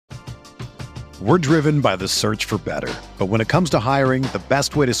We're driven by the search for better. But when it comes to hiring, the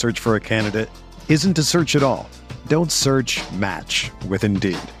best way to search for a candidate isn't to search at all. Don't search, match with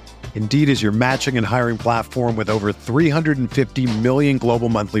Indeed. Indeed is your matching and hiring platform with over 350 million global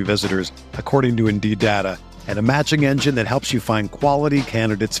monthly visitors, according to Indeed data, and a matching engine that helps you find quality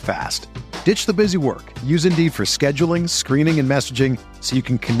candidates fast. Ditch the busy work. Use Indeed for scheduling, screening, and messaging so you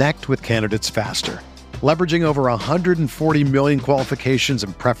can connect with candidates faster. Leveraging over 140 million qualifications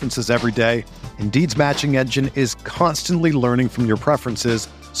and preferences every day, Indeed's matching engine is constantly learning from your preferences,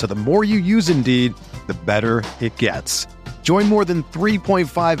 so the more you use Indeed, the better it gets. Join more than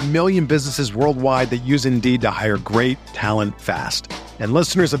 3.5 million businesses worldwide that use Indeed to hire great talent fast. And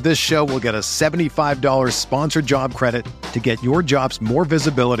listeners of this show will get a $75 sponsored job credit to get your jobs more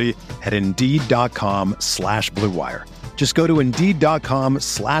visibility at Indeed.com/Blue Wire. Just go to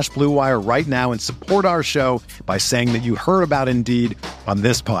Indeed.com/Blue Wire right now and support our show by saying that you heard about Indeed on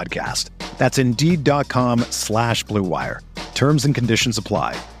this podcast. That's Indeed.com/Blue Wire. Terms and conditions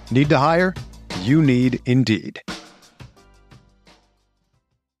apply. Need to hire? You need Indeed.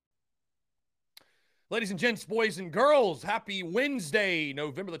 Ladies and gents, boys and girls, happy Wednesday,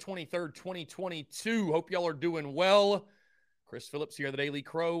 November the 23rd, 2022. Hope y'all are doing well. Chris Phillips here, the Daily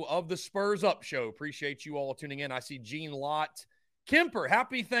Crow of the Spurs Up Show. Appreciate you all tuning in. I see Gene Lott. Kemper,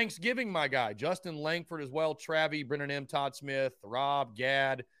 happy Thanksgiving, my guy. Justin Langford as well. Travie, Brennan M., Todd Smith, Rob,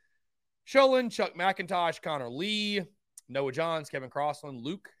 Gad, Sholin, Chuck McIntosh, Connor Lee, Noah Johns, Kevin Crossland,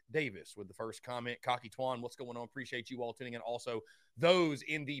 Luke Davis with the first comment. Cocky Twan, what's going on? Appreciate you all tuning in. Also, those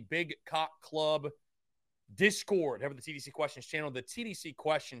in the Big Cock Club Discord, have the TDC Questions channel. The TDC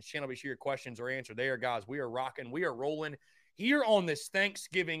Questions channel, be sure your questions are answered there, guys. We are rocking. We are rolling here on this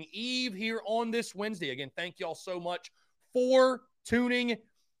Thanksgiving Eve, here on this Wednesday. Again, thank y'all so much for tuning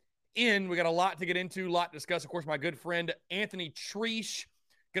in. We got a lot to get into, a lot to discuss. Of course, my good friend Anthony Treesh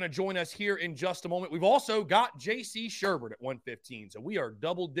going to join us here in just a moment. We've also got JC Sherbert at 1:15, so we are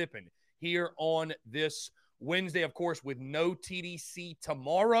double dipping here on this Wednesday, of course, with no TDC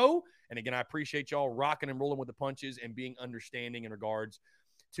tomorrow. And again, I appreciate y'all rocking and rolling with the punches and being understanding in regards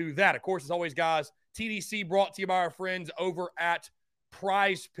to that. Of course, as always, guys, TDC brought to you by our friends over at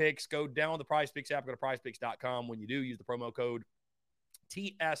Prize Picks. Go down the Prize Picks app, go to prizepicks.com. When you do, use the promo code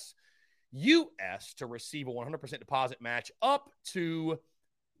TSUS to receive a 100% deposit match up to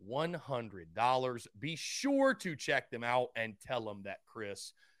 $100. Be sure to check them out and tell them that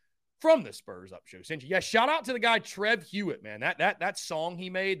Chris from the Spurs Up Show sent you. Yeah, shout out to the guy Trev Hewitt, man. That song he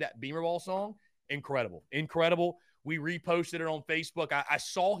made, that Beamer Ball song, incredible. We reposted it on Facebook. I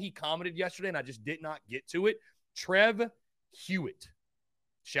saw he commented yesterday, and I just did not get to it. Trev Hewitt.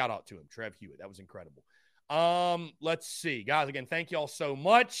 Shout out to him, Trev Hewitt. That was incredible. Let's see. Guys, again, thank you all so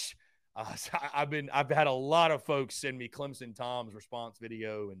much. I've had a lot of folks send me Clemson Tom's response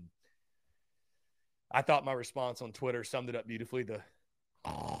video, and I thought my response on Twitter summed it up beautifully.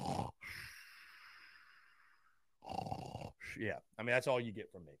 Yeah, I mean, that's all you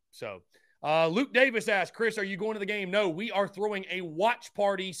get from me. So, Luke Davis asked, Chris, are you going to the game? No, we are throwing a watch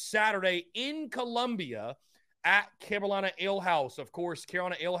party Saturday in Columbia at Carolina Ale House. Of course,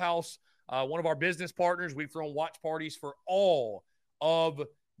 Carolina Ale House, one of our business partners. We've thrown watch parties for all of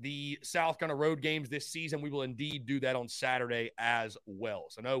the South Carolina road games this season. We will indeed do that on Saturday as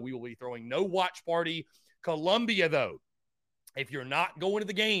well. So, no, we will be throwing no watch party. Columbia, though, if you're not going to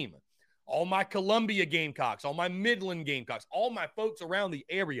the game, all my Columbia Gamecocks, all my Midland Gamecocks, all my folks around the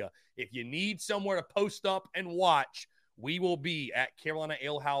area, if you need somewhere to post up and watch, we will be at Carolina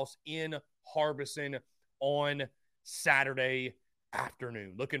Ale House in Harbison on Saturday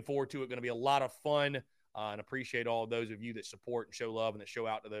afternoon. Looking forward to it. Going to be a lot of fun, and appreciate all those of you that support and show love and that show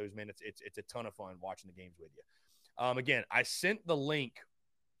out to those, man. It's a ton of fun watching the games with you. Again, I sent the link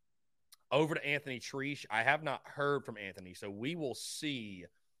over to Anthony Treesh. I have not heard from Anthony, so we will see.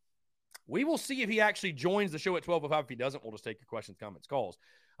 We will see if he actually joins the show at 12:05. If he doesn't, we'll just take your questions, comments, calls.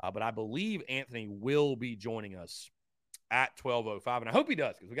 But I believe Anthony will be joining us at 12:05, and I hope he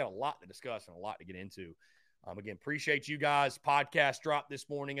does because we got a lot to discuss and a lot to get into. Again, appreciate you guys. Podcast dropped this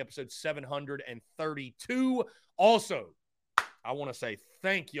morning, episode 732. Also, I want to say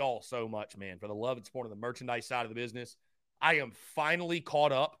thank y'all so much, man, for the love and support of the merchandise side of the business. I am finally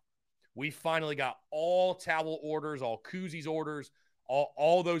caught up. We finally got all towel orders, all koozies orders,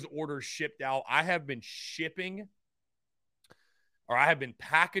 all those orders shipped out. I have been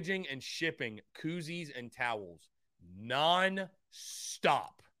packaging and shipping koozies and towels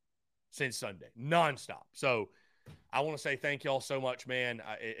non-stop since Sunday. Non-stop. So I want to say thank y'all so much, man.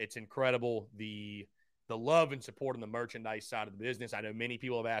 It's incredible, the love and support on the merchandise side of the business. I know many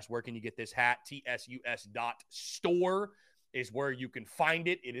people have asked, where can you get this hat? TSUS.store is where you can find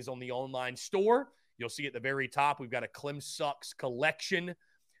it. It is on the online store. You'll see at the very top, we've got a Clem Sucks collection.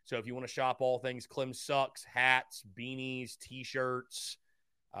 So if you want to shop all things Clem Sucks, hats, beanies, T-shirts,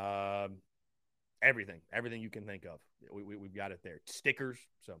 everything you can think of, we've got it there. Stickers.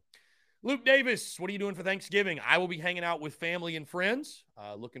 So Luke Davis, what are you doing for Thanksgiving? I will be hanging out with family and friends.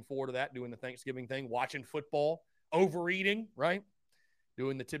 Looking forward to that, doing the Thanksgiving thing, watching football, overeating, right?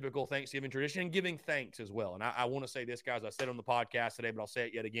 Doing the typical Thanksgiving tradition and giving thanks as well. And I want to say this, guys, I said on the podcast today, but I'll say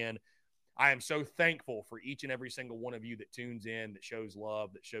it yet again. I am so thankful for each and every single one of you that tunes in, that shows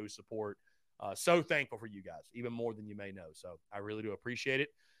love, that shows support. So thankful for you guys, even more than you may know. So I really do appreciate it.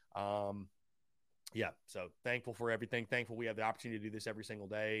 So thankful for everything. Thankful we have the opportunity to do this every single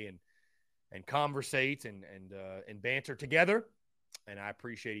day and conversate and banter together. And I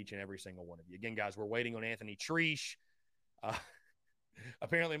appreciate each and every single one of you. Again, guys, we're waiting on Anthony Treesh.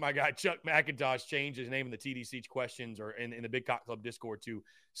 Apparently, my guy Chuck McIntosh changed his name in the TDC questions or in the Big Cock Club Discord to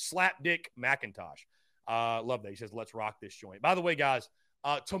Slapdick McIntosh. Love that. He says, let's rock this joint. By the way, guys,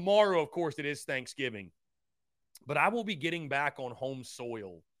 tomorrow, of course, it is Thanksgiving. But I will be getting back on home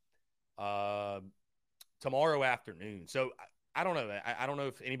soil tomorrow afternoon. So I don't know. I don't know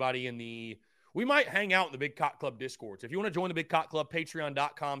if anybody we might hang out in the Big Cock Club Discord. So if you want to join the Big Cock Club,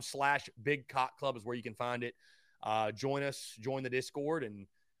 patreon.com/Big Cock Club is where you can find it. Join us, join the Discord, and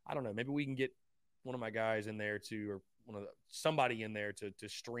I don't know, maybe we can get one of my guys in there somebody in there to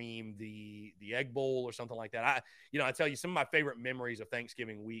stream the Egg Bowl or something like that. I tell you, some of my favorite memories of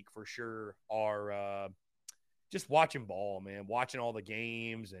Thanksgiving week for sure are just watching ball, man, watching all the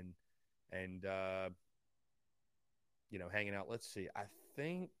games and hanging out. Let's see. I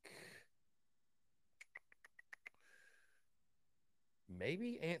think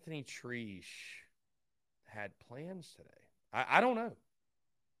maybe Anthony Treesh had plans today. I don't know.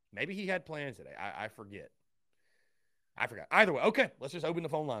 Maybe he had plans today. I forget. I forgot. Either way, okay, let's just open the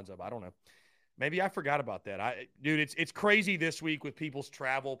phone lines up. I don't know. Maybe I forgot about that. Dude, it's crazy this week with people's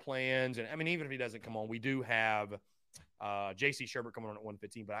travel plans. And, I mean, even if he doesn't come on, we do have J.C. Sherbert coming on at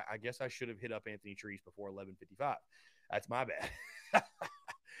 1:15, but I guess I should have hit up Anthony Treesh before 11:55. That's my bad.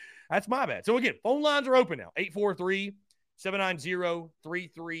 That's my bad. So, again, phone lines are open now.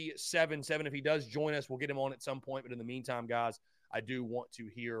 843-790-3377. If he does join us, we'll get him on at some point. But in the meantime, guys, I do want to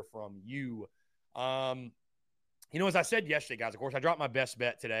hear from you. As I said yesterday, guys, of course, I dropped my best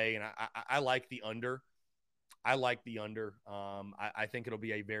bet today, and I like the under. I like the under. I think it'll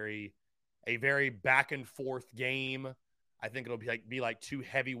be a very back and forth game. I think it'll be like two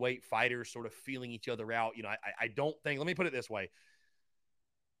heavyweight fighters sort of feeling each other out. I don't think – let me put it this way.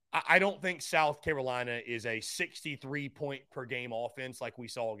 I don't think South Carolina is a 63-point per game offense like we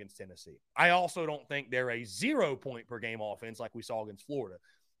saw against Tennessee. I also don't think they're a 0-point per game offense like we saw against Florida.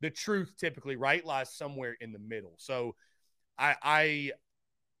 The truth typically, right, lies somewhere in the middle. So I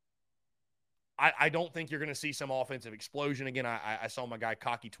don't think you're going to see some offensive explosion. Again, I saw my guy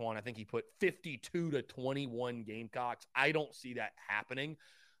Cocky Twan. I think he put 52-21 Gamecocks. I don't see that happening.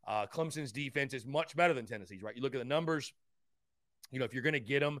 Clemson's defense is much better than Tennessee's, right? You look at the numbers. If you're going to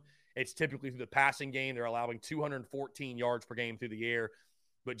get them, it's typically through the passing game. They're allowing 214 yards per game through the air,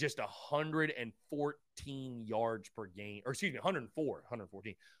 but just 114 yards per game. Or excuse me,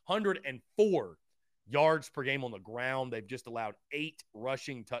 104 yards per game on the ground. They've just allowed 8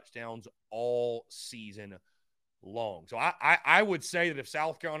 rushing touchdowns all season long. So I would say that if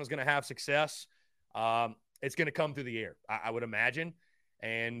South Carolina is going to have success, it's going to come through the air, I would imagine.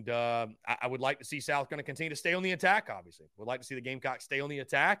 And I would like to see South going to continue to stay on the attack, obviously. Would like to see the Gamecocks stay on the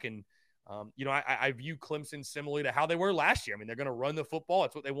attack. And, I view Clemson similarly to how they were last year. I mean, they're going to run the football.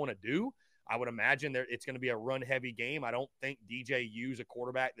 That's what they want to do. I would imagine it's going to be a run-heavy game. I don't think DJU's a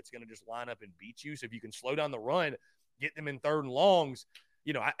quarterback that's going to just line up and beat you. So if you can slow down the run, get them in third and longs,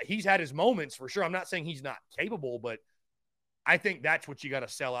 he's had his moments for sure. I'm not saying he's not capable, but I think that's what you got to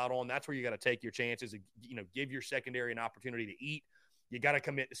sell out on. That's where you got to take your chances. Give your secondary an opportunity to eat. You got to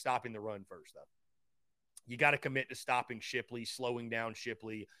commit to stopping the run first, though. You got to commit to stopping Shipley, slowing down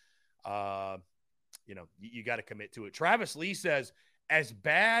Shipley. You got to commit to it. Travis Lee says, as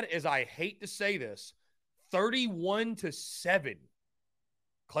bad as I hate to say this, 31-7.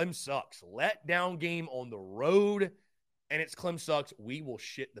 Clem sucks. Letdown game on the road, and it's Clem sucks. We will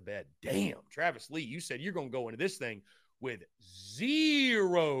shit the bed. Damn, Travis Lee, you said you're going to go into this thing with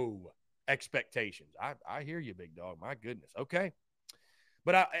 0 expectations. I hear you, big dog. My goodness. Okay.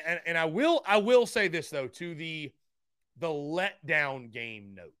 But I will say this, though, to the letdown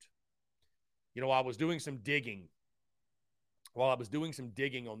game note. I was doing some digging. While I was doing some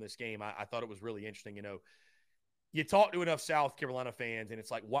digging on this game, I thought it was really interesting. you talk to enough South Carolina fans, and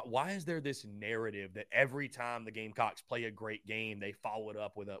it's like, why is there this narrative that every time the Gamecocks play a great game, they follow it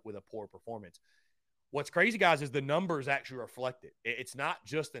up with a poor performance? What's crazy, guys, is the numbers actually reflect it. It's not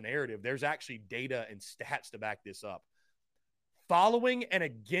just a narrative. There's actually data and stats to back this up. Following an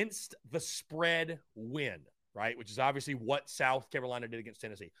against the spread win, right, which is obviously what South Carolina did against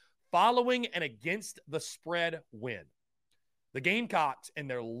Tennessee. Following an against the spread win, the Gamecocks in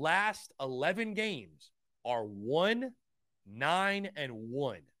their last 11 games are 1-9-1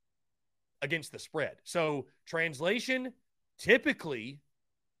 against the spread. So, translation, typically,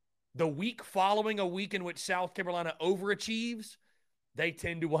 the week following a week in which South Carolina overachieves, they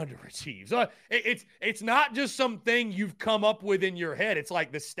tend to underachieve. So it's not just something you've come up with in your head. It's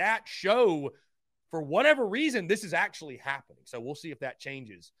like the stats show, for whatever reason, this is actually happening. So we'll see if that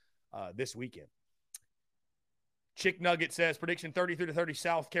changes this weekend. Chick Nugget says, prediction 33-30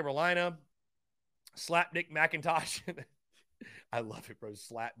 South Carolina. Slapdick McIntosh. I love it, bro.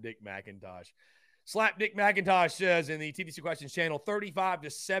 Slapdick McIntosh. Slapdick McIntosh says in the TDC Questions channel,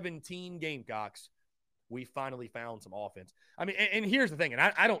 35-17 Gamecocks. We finally found some offense. I mean, and here's the thing, and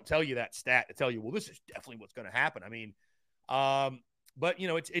I don't tell you that stat to tell you, well, this is definitely what's going to happen. I mean, but, you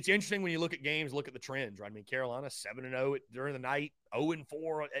know, it's interesting when you look at games, look at the trends, right? I mean, Carolina 7-0 during the night,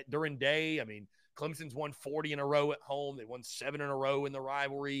 0-4 during day. I mean, Clemson's won 40 in a row at home. They won 7 in a row in the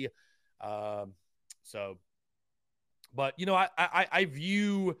rivalry. So, but, you know, I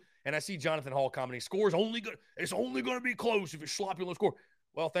view, and I see Jonathan Hall commenting, it's only going to be close if it's sloppy on the score.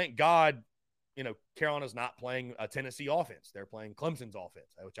 Well, thank God, you know, Carolina's not playing a Tennessee offense. They're playing Clemson's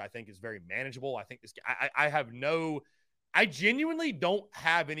offense, which I think is very manageable. I think this, I genuinely don't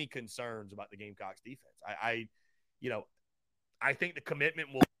have any concerns about the Gamecocks defense. I think the commitment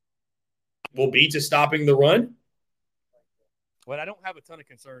will be to stopping the run, but I don't have a ton of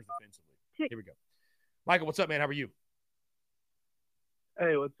concerns defensively. Here we go. Michael, what's up, man? How are you?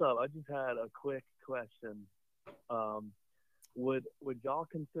 Hey, what's up? I just had a quick question. Would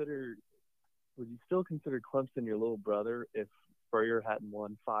you still consider Clemson your little brother if Spurrier hadn't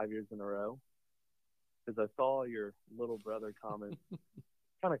won 5 years in a row? Because I saw your little brother comment.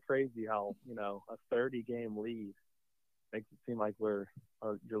 Kind of crazy how, you know, a 30-game lead makes it seem like we're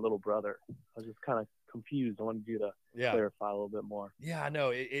your little brother. I was just kind of confused. I wanted you to clarify a little bit more. Yeah, I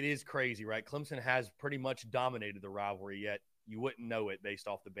know. It is crazy, right? Clemson has pretty much dominated the rivalry, yet you wouldn't know it based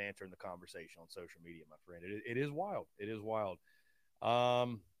off the banter and the conversation on social media, my friend. It is wild. It is wild.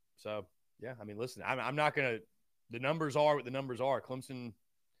 So, yeah, I mean, listen, I'm not going to – the numbers are what the numbers are. Clemson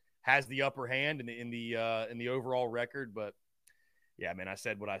has the upper hand in the overall record, but, yeah, man, I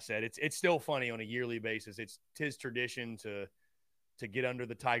said what I said. It's still funny on a yearly basis. It's tis tradition to get under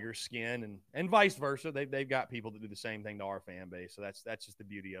the Tiger's skin and vice versa. They've got people that do the same thing to our fan base, so that's just the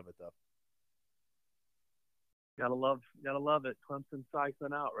beauty of it, though. Gotta love it. Clemson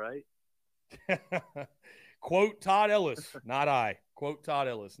cycling out, right? Quote Todd Ellis, not I. Quote Todd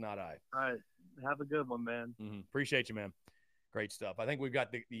Ellis, not I. All right. Have a good one, man. Mm-hmm. Appreciate you, man. Great stuff. I think we've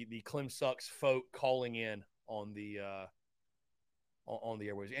got the Clem Sucks folk calling in on the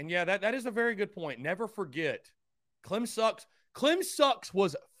airways. And yeah, that is a very good point. Never forget, Clem Sucks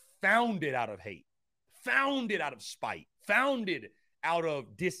was founded out of hate, founded out of spite, founded out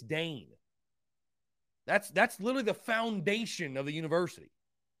of disdain. That's literally the foundation of the university.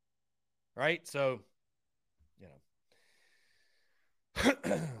 Right? So, you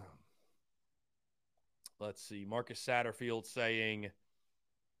know. Let's see. Marcus Satterfield saying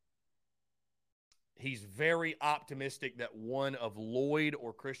he's very optimistic that one of Lloyd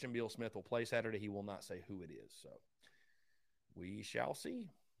or Christian Beal-Smith will play Saturday. He will not say who it is. So we shall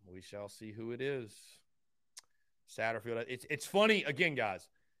see. We shall see who it is. Satterfield. It's funny, again, guys,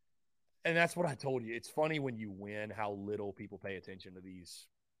 and that's what I told you. It's funny when you win how little people pay attention to these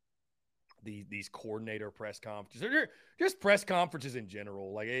coordinator press conferences, or just press conferences in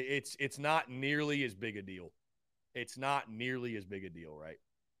general. Like it's not nearly as big a deal. It's not nearly as big a deal, right?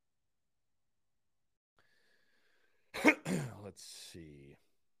 Let's see.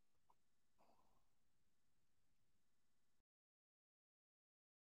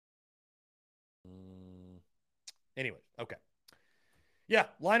 Anyway, okay. Yeah,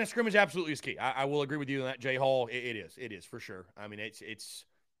 line of scrimmage absolutely is key. I will agree with you on that, Jay Hall. It is for sure. I mean, it's.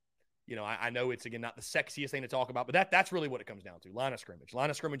 You know, I know it's, again, not the sexiest thing to talk about, but that's really what it comes down to. Line of scrimmage. Line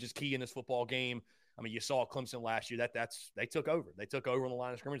of scrimmage is key in this football game. I mean, you saw Clemson last year. They took over. They took over on the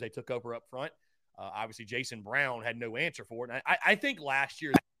line of scrimmage. They took over up front. Obviously, Jason Brown had no answer for it. And I think last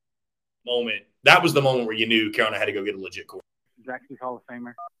year, that was the moment where you knew Carolina had to go get a legit quarterback. Exactly, Hall of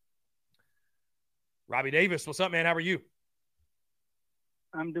Famer. Robbie Davis, what's up, man? How are you?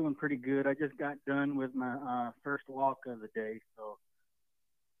 I'm doing pretty good. I just got done with my first walk of the day, so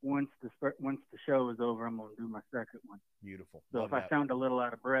once the show is over, I'm gonna do my second one. Beautiful. So Love if that. I sound a little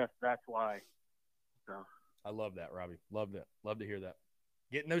out of breath, that's why. So I love that, Robbie. Love that. Love to hear that.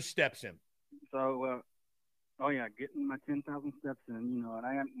 Getting those steps in. So, oh yeah, getting my 10,000 steps in, you know, and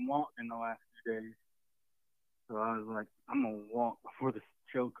I haven't walked in the last few days. So I was like, I'm gonna walk before the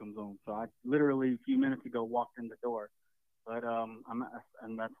show comes on. So I literally a few minutes ago walked in the door, but and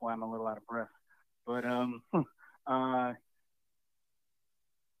that's why I'm a little out of breath. But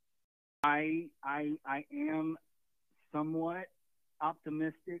I am somewhat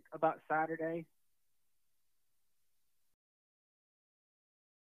optimistic about Saturday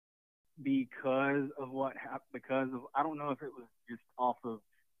because of what happened. Because of, I don't know if it was just off of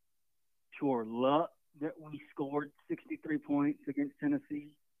pure luck that we scored 63 points against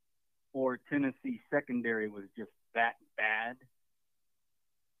Tennessee, or Tennessee secondary was just that bad.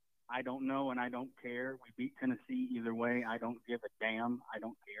 I don't know, and I don't care. We beat Tennessee either way. I don't give a damn. I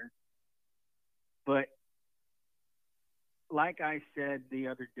don't care. But like I said the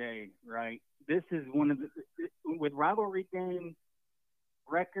other day, right, this is one of the – with rivalry games,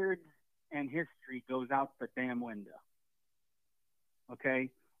 records and history goes out the damn window.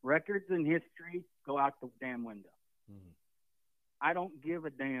 Okay? Records and history go out the damn window. Mm-hmm. I don't give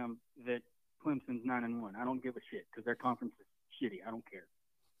a damn that Clemson's 9-1. I don't give a shit because their conference is shitty. I don't care.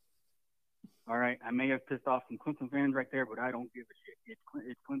 All right? I may have pissed off some Clemson fans right there, but I don't give a shit.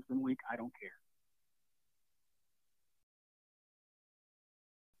 It's Clemson week. I don't care.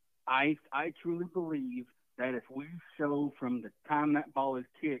 I truly believe that if we show from the time that ball is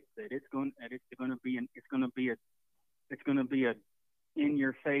kicked that it's going to be a in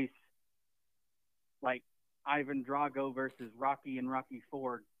your face, like Ivan Drago versus Rocky and Rocky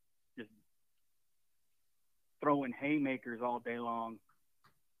Ford, just throwing haymakers all day long.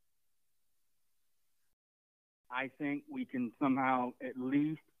 I think we can somehow at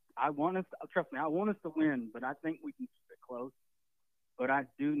least. I want us to win, but I think we can keep it close. But I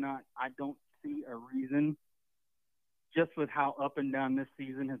don't see a reason, just with how up and down this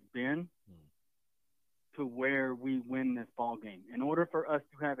season has been, to where we win this ball game. In order for us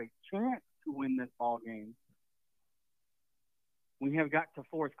to have a chance to win this ball game, we have got to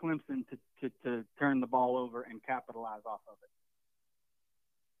force Clemson to turn the ball over and capitalize off of it.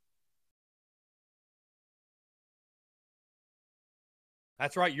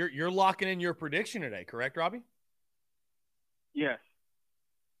 That's right. You're locking in your prediction today, correct, Robbie? Yes.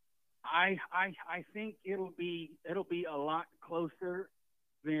 I think it'll be a lot closer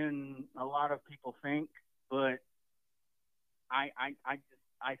than a lot of people think, but I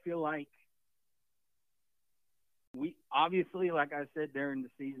feel like we obviously, like I said during the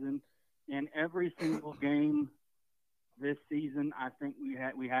season, in every single game this season, I think we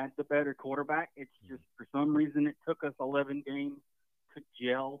had the better quarterback. It's just for some reason it took us 11 games to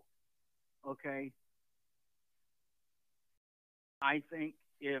gel. Okay. I think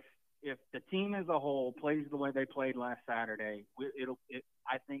if the team as a whole plays the way they played last Saturday,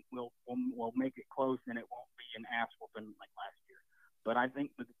 I think we'll make it close, and it won't be an ass whooping like last year. But I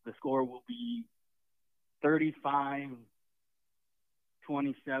think the score will be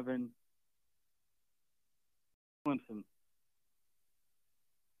 35-27 Clemson.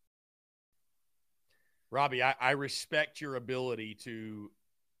 Robbie, I respect your ability to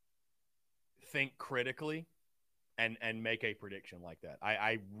think critically and make a prediction like that.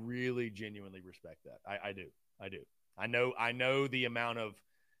 I really genuinely respect that. I do. I know the amount of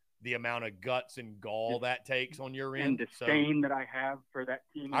guts and gall that takes on your end. And disdain that I have for that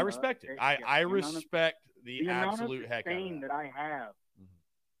team. I respect it. I respect the absolute heck out of disdain that I have.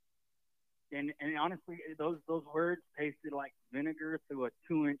 Mm-hmm. And honestly, those words tasted like vinegar through a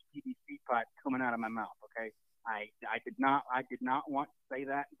 2-inch PVC pipe coming out of my mouth. Okay, I did not want to say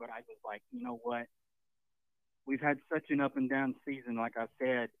that, but I was like, you know what? We've had such an up and down season, like I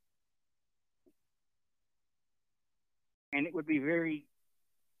said, and it would be very,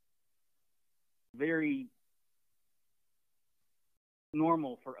 very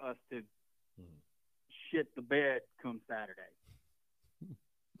normal for us to shit the bed come Saturday.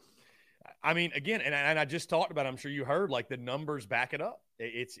 I mean, again, and I just talked about it, I'm sure you heard, like, the numbers back it up.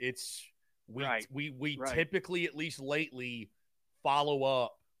 We right. Typically, at least lately, follow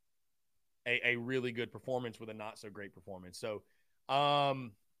up a really good performance with a not so great performance. So,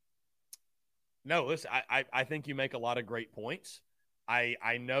 no, listen, I think you make a lot of great points.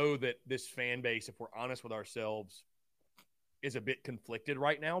 I know that this fan base, if we're honest with ourselves, is a bit conflicted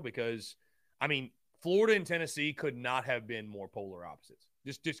right now because, I mean, Florida and Tennessee could not have been more polar opposites.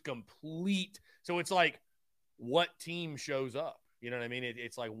 Just complete. So it's like, what team shows up? You know what I mean?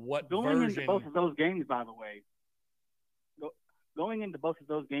 It's like what Going version. into both of those games, by the way, going into both of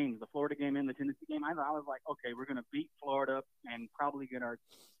those games, the Florida game and the Tennessee game, I was like, okay, we're going to beat Florida and probably get our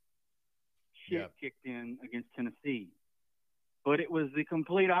shit kicked in against Tennessee. But it was the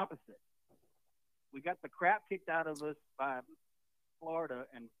complete opposite. We got the crap kicked out of us by Florida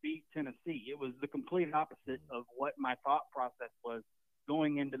and beat Tennessee. It was the complete opposite of what my thought process was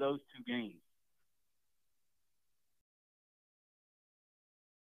going into those two games.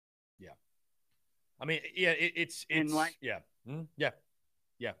 Yeah. I mean, yeah, it's like, yeah. Yeah.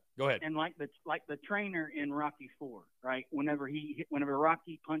 Go ahead. And like the trainer in Rocky IV, right? Whenever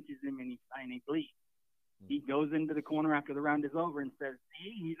Rocky punches him and he bleeds, he goes into the corner after the round is over and says,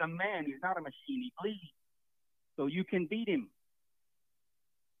 "See, he's a man. He's not a machine. He bleeds, so you can beat him."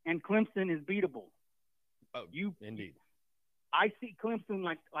 And Clemson is beatable. Oh, indeed. I see Clemson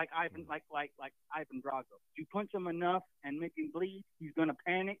like Ivan Drago. You punch him enough and make him bleed, he's gonna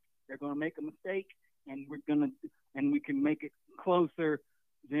panic. They're gonna make a mistake, and we can make it closer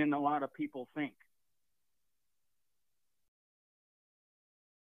than a lot of people think.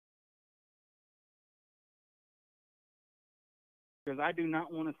 Because I do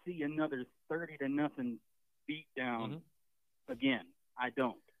not want to see another 30-0 beat down again. I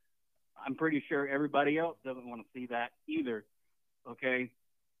don't. I'm pretty sure everybody else doesn't want to see that either. Okay,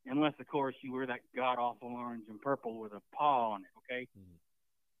 unless of course you wear that god awful orange and purple with a paw on it. Okay,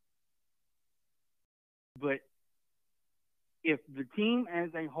 but if the team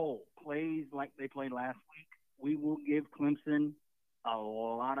as a whole plays like they played last week, we will give Clemson a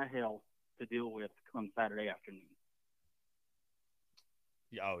lot of hell to deal with come Saturday afternoon.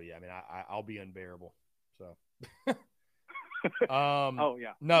 Oh yeah, I mean I'll be unbearable. So. Oh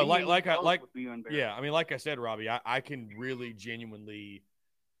yeah. No, like yeah. I mean, like I said, Robbie, I can really genuinely,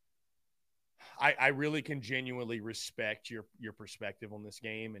 I really can genuinely respect your perspective on this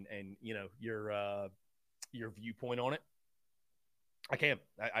game and you know your viewpoint on it. I can.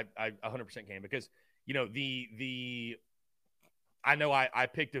 I 100% can because you know I know I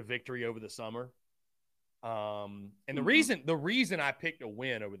picked a victory over the summer. And the reason I picked a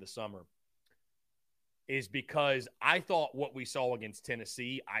win over the summer is because I thought what we saw against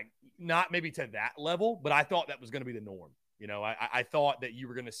Tennessee, not maybe to that level, but I thought that was going to be the norm. You know, I thought that you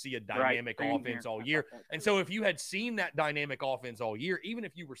were going to see a dynamic offense all year. And so if you had seen that dynamic offense all year, even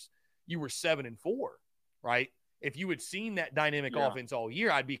if you were 7-4, right? If you had seen that dynamic offense all year,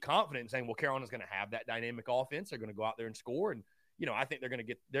 I'd be confident in saying, well, Carolina's going to have that dynamic offense. They're going to go out there and score. And, you know, I think they're going to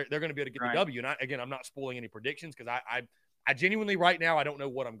be able to get the W. And I'm not spoiling any predictions because I genuinely right now, I don't know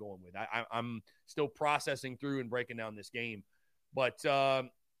what I'm going with. I'm still processing through and breaking down this game. But,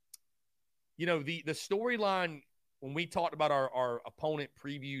 you know, the storyline when we talked about our opponent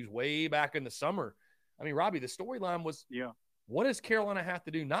previews way back in the summer, I mean, Robbie, the storyline was, what does Carolina have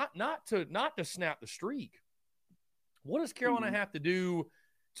to do? Not to snap the streak. What does Carolina have to do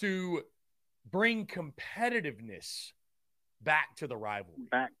to bring competitiveness back to the rivalry?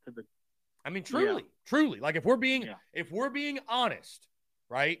 I mean, truly, like if we're being honest,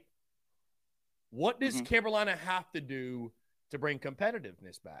 right? What does Carolina have to do to bring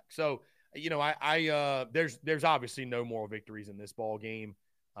competitiveness back? So, you know, there's obviously no moral victories in this ball game.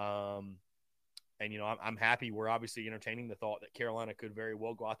 And, you know, I'm happy we're obviously entertaining the thought that Carolina could very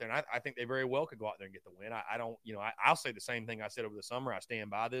well go out there. And I think they very well could go out there and get the win. I don't, you know, I'll say the same thing I said over the summer. I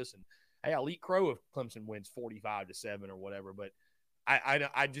stand by this. And, hey, I'll eat crow if Clemson wins 45-7 or whatever. But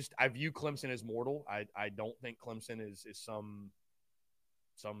I view Clemson as mortal. I don't think Clemson is some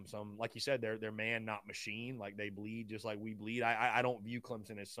like you said, they're man, not machine. Like they bleed just like we bleed. I don't view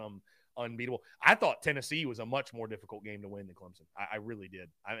Clemson as some unbeatable. I thought Tennessee was a much more difficult game to win than Clemson. I really did.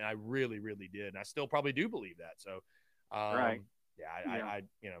 I mean, I really, really did. And I still probably do believe that. So, I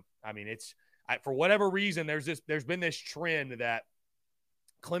you know, I mean, for whatever reason, there's been this trend that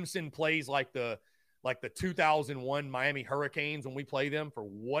Clemson plays like the 2001 Miami Hurricanes when we play them. For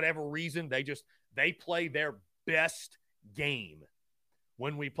whatever reason, they play their best game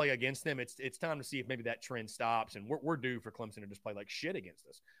when we play against them. It's time to see if maybe that trend stops, and we're due for Clemson to just play like shit against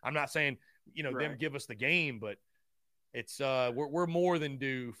us. I'm not saying, you know, them give us the game, but it's we're more than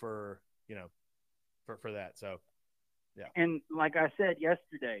due for, you know, for that. So yeah. And like I said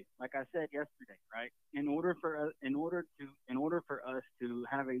yesterday, right? In order for us to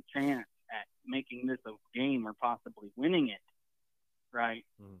have a chance at making this a game or possibly winning it, right?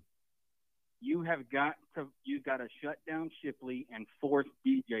 You've got to shut down Shipley and force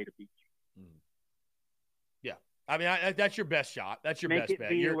DJ to beat you. Yeah, I mean, that's your best shot. That's your Make best it bet.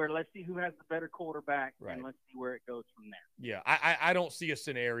 be where let's see who has the better quarterback, Right. and let's see where it goes from there. Yeah, I don't see a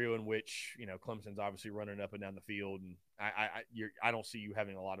scenario in which, you know, Clemson's obviously running up and down the field, and I don't see you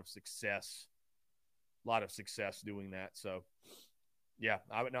having a lot of success doing that. So, yeah,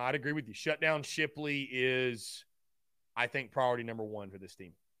 I'd agree with you. Shut down Shipley is, I think, priority number one for this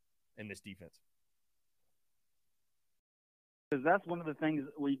team and this defense. Because that's one of the things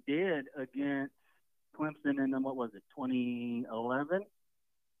that we did against Clemson in, what was it, 2011,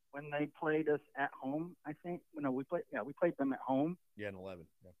 when they played us at home, I think. No, we played them at home. Yeah, in 11.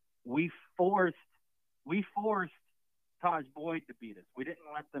 Yeah. We forced Taj Boyd to beat us. We didn't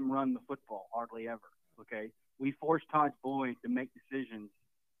let them run the football hardly ever, okay? We forced Taj Boyd to make decisions,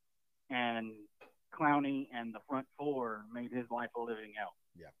 and Clowney and the front four made his life a living hell.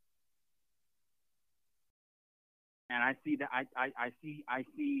 Yeah. And I see that I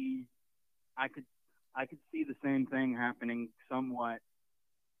could see the same thing happening somewhat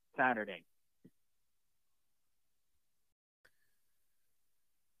Saturday.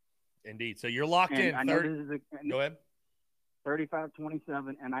 Indeed. So you're locked in. I know this is go ahead.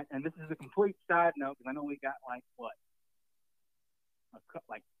 35-27, and this is a complete side note because I know we got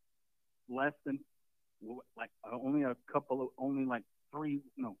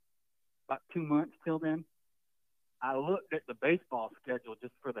about 2 months till then. I looked at the baseball schedule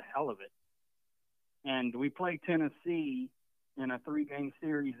just for the hell of it, and we play Tennessee in a 3-game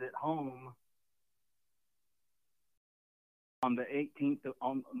series at home on the 18th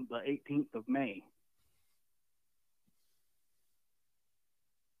of May.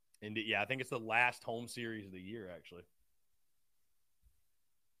 Indeed. Yeah, I think it's the last home series of the year, actually.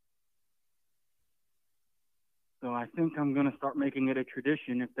 So I think I'm going to start making it a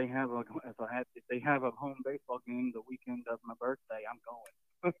tradition. If they have a home baseball game the weekend of my birthday, I'm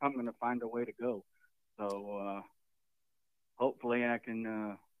going. I'm going to find a way to go. So hopefully I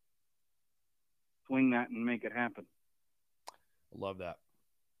can swing that and make it happen. I love that.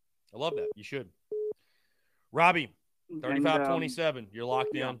 You should. Robbie, 35-27. You're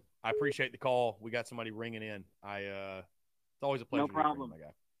locked in. I appreciate the call. We got somebody ringing in. It's always a pleasure. No problem. My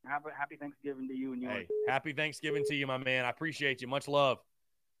guy. Happy Thanksgiving to you and yours. Hey, happy Thanksgiving to you, my man. I appreciate you. Much love.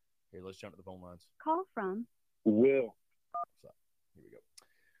 Here, let's jump to the phone lines. Call from Will. What's up? Here we go.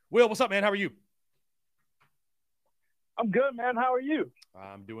 Will, what's up, man? How are you? I'm good, man. How are you?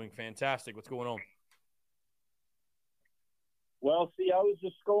 I'm doing fantastic. What's going on? Well, see, I was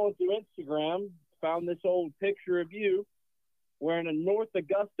just scrolling through Instagram, found this old picture of you wearing a North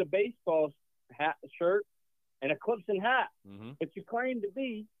Augusta baseball shirt and a Clemson hat. Mm-hmm. But you claim to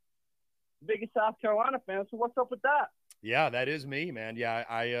be the biggest South Carolina fan, so what's up with that? Yeah, that is me, man. Yeah,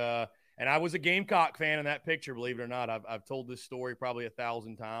 I was a Gamecock fan in that picture, believe it or not. I've told this story probably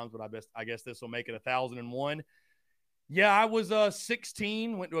 1,000 times, but I guess this will make it 1,001. Yeah, I was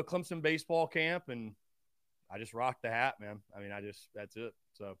 16, went to a Clemson baseball camp, and I just rocked the hat, man. I mean, that's it.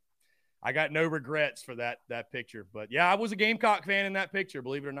 So I got no regrets for that picture. But, yeah, I was a Gamecock fan in that picture,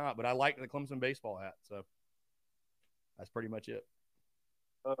 believe it or not, but I like the Clemson baseball hat. So that's pretty much it.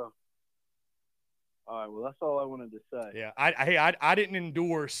 All right, well, that's all I wanted to say. Yeah, I didn't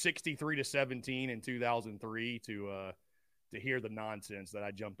endure 63-17 in 2003 to hear the nonsense that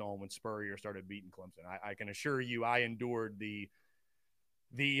I jumped on when Spurrier started beating Clemson. I can assure you, I endured the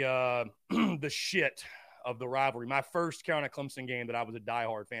shit of the rivalry. My first Carolina Clemson game that I was a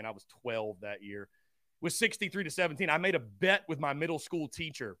diehard fan, I was 12 that year, was 63-17. I made a bet with my middle school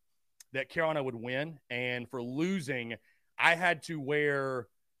teacher that Carolina would win, and for losing, I had to wear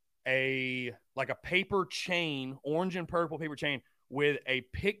a paper chain, orange and purple paper chain with a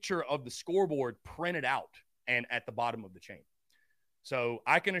picture of the scoreboard printed out and at the bottom of the chain. So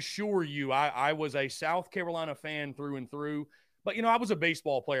I can assure you I was a South Carolina fan through and through, but, I was a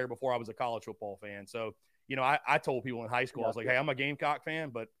baseball player before I was a college football fan. So, I told people in high school, I was like, hey, I'm a Gamecock fan,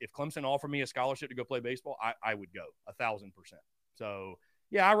 but if Clemson offered me a scholarship to go play baseball, I would go 1,000%. So,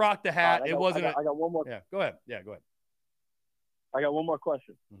 yeah, I rocked the hat. I got one more. Yeah, go ahead. Yeah, go ahead. I got one more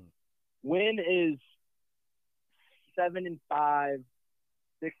question. Mm-hmm. When is 7-5,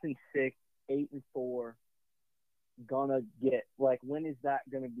 6-6, 8-4 gonna get? When is that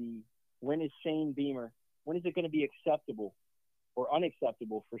gonna be? When is Shane Beamer? When is it gonna be acceptable or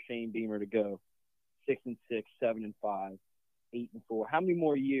unacceptable for Shane Beamer to go 6-6, 7-5, 8-4? How many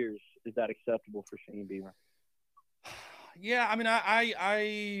more years is that acceptable for Shane Beamer? Yeah, I mean,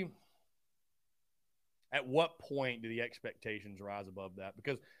 I at what point do the expectations rise above that?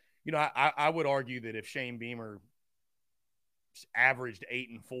 Because, I would argue that if Shane Beamer averaged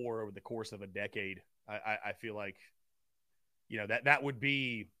 8-4 over the course of a decade, I feel like, that would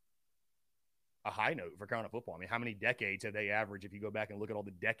be a high note for Carolina football. I mean, how many decades have they averaged? If you go back and look at all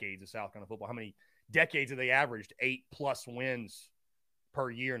the decades of South Carolina football, how many decades have they averaged 8+ wins per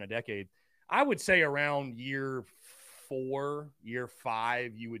year in a decade? I would say around year 4, year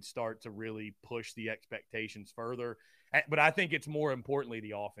 5, you would start to really push the expectations further. But I think it's more importantly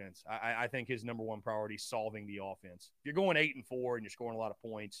the offense. I think his number one priority is solving the offense. If you're going 8-4 and you're scoring a lot of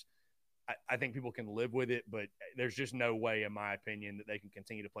points, I think people can live with it, but there's just no way, in my opinion, that they can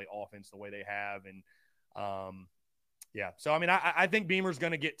continue to play offense the way they have. And, so, I mean, I think Beamer's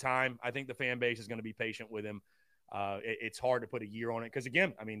going to get time. I think the fan base is going to be patient with him. It's hard to put a year on it because,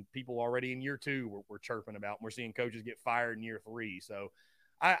 again, I mean, people already in year 2 we're chirping about, and we're seeing coaches get fired in year 3. So,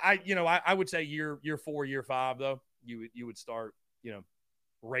 I would say year 4, year 5, though, you would start,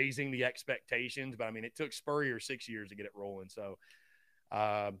 raising the expectations. But, I mean, it took Spurrier 6 years to get it rolling. So,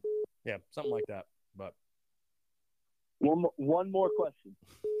 something like that. But one more question.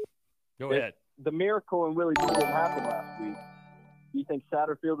 Go ahead. The miracle in Willie didn't happen last week. Do you think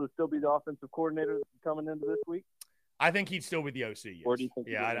Satterfield will still be the offensive coordinator coming into this week? I think he'd still be the OC. Yes. Or do you think?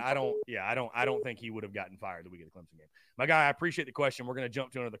 I don't think he would have gotten fired the week of the Clemson game. My guy, I appreciate the question. We're going to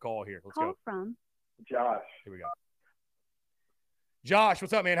jump to another call here. Let's go. From Josh. Here we go. Josh,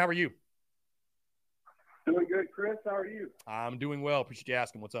 what's up, man? How are you? Doing good, Chris. How are you? I'm doing well. Appreciate you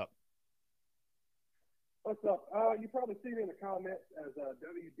asking. What's up? What's up? You probably see me in the comments as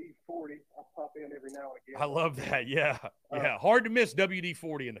WD40. I pop in every now and again. I love that. Yeah. Hard to miss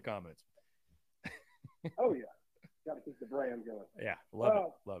WD40 in the comments. Oh, yeah. Got to keep the brand going. Yeah.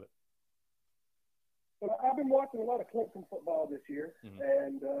 Love it. But I've been watching a lot of Clemson football this year,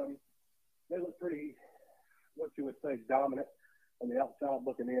 and they look pretty, what you would say, dominant on the outside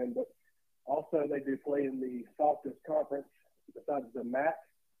looking in. But also they do play in the softest conference besides the MAC.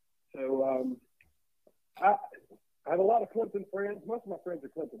 So I have a lot of Clemson friends. Most of my friends are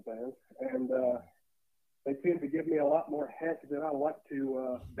Clemson fans, and they tend to give me a lot more heck than I like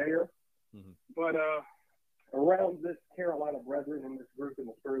to bear. Mm-hmm. But around this Carolina brethren and this group in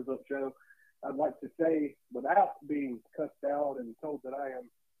the Spurs Up show, I'd like to say, without being cussed out and told that I am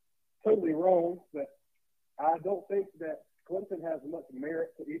totally wrong, that I don't think that Clemson has much merit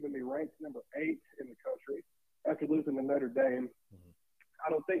to even be ranked number 8 in the country after losing to Notre Dame. Mm-hmm. I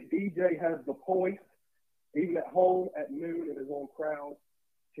don't think DJ has the poise, even at home at noon in his own crowd,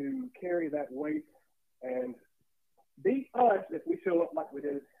 to carry that weight and beat us if we show up like we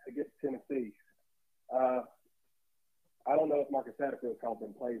did against Tennessee. I don't know if Marcus Satterfield called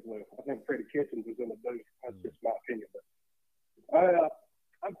them plays with. I think Freddie Kitchens was in the booth. That's just my opinion. But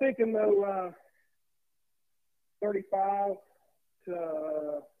I'm thinking, though, 35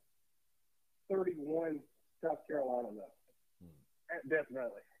 to 31 South Carolina, though.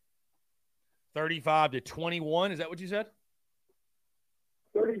 Definitely. 35 to 21. Is that what you said?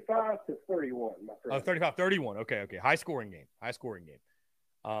 35 to 31, my friend. Oh, 35-31. Okay. High scoring game.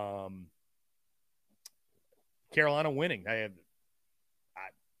 Carolina winning. I'd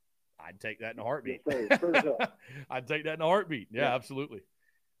take that in a heartbeat. Yes, sir. I'd take that in a heartbeat. Yeah. Absolutely.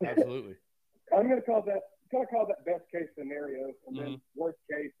 I'm going to call that best case scenario, and then worst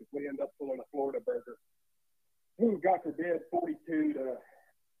case if we end up pulling a Florida burger. Who, God forbid, 42 to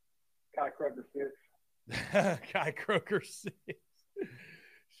Kai Kroger 6. Kai Kroger 6.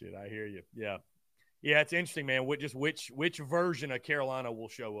 Shit, I hear you. Yeah, it's interesting, man. Which version of Carolina will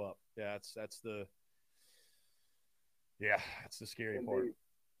show up? Yeah, that's the scary part.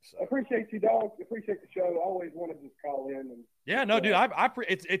 So. I appreciate you, dog. Appreciate the show. I always wanted to just call in. And yeah, no, dude.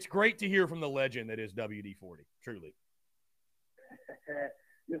 It's great to hear from the legend that is WD40. Truly.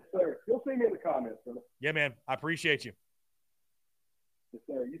 Yes, sir. You'll see me in the comments, brother. Yeah, man. I appreciate you. Yes,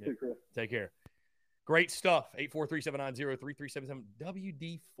 sir. You too, Chris. Take care. Great stuff. 843-790-3377.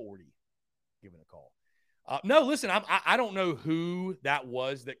 WD40. Giving a call. No, listen, I don't know who that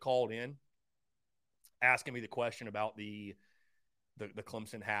was that called in asking me the question about the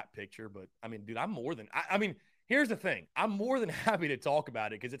Clemson hat picture. But, I mean, dude, here's the thing. I'm more than happy to talk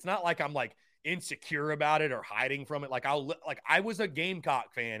about it because it's not like I'm, like, insecure about it or hiding from it. Like I was a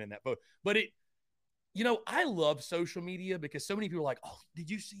Gamecock fan in that boat, but I love social media because so many people are like, oh, did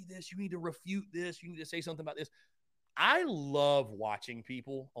you see this? You need to refute this. You need to say something about this. I love watching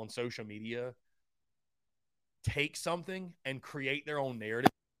people on social media take something and create their own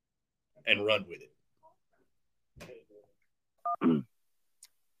narrative and run with it.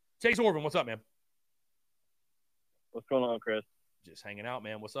 Chase Orvin, what's up, man? What's going on, Chris? Just hanging out,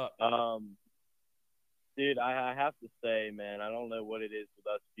 man. What's up? Dude, I have to say, man, I don't know what it is with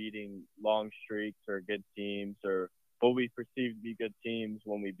us beating long streaks or good teams or what we perceive to be good teams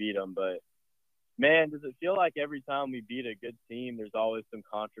when we beat them, but Man, does it feel like every time we beat a good team, there's always some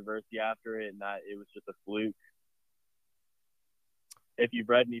controversy after it, and that it was just a fluke? If you've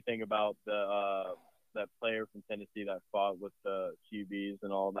read anything about that player from Tennessee that fought with the QBs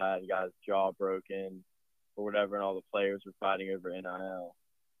and all that, he got his jaw broken or whatever, and all the players were fighting over NIL.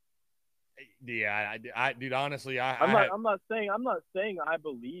 Yeah, I dude, honestly, I'm not saying I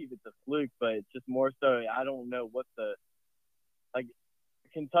believe it's a fluke, but it's just more so I don't know what the like.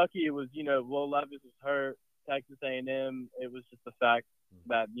 Kentucky, it was, Will Levis was hurt. Texas A&M, it was just the fact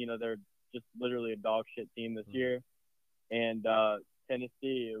that, they're just literally a dog shit team this year. And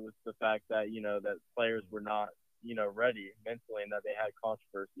Tennessee, it was the fact that, that players were not, ready mentally and that they had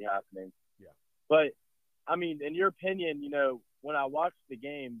controversy happening. Yeah. But, I mean, in your opinion, when I watched the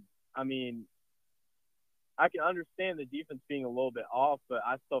game, I mean, I can understand the defense being a little bit off, but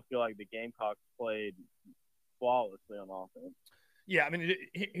I still feel like the Gamecocks played flawlessly on offense. Yeah, I mean,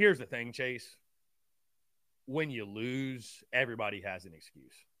 here's the thing, Chase. When you lose, everybody has an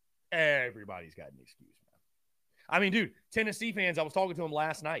excuse. Everybody's got an excuse, man. I mean, dude, Tennessee fans, I was talking to them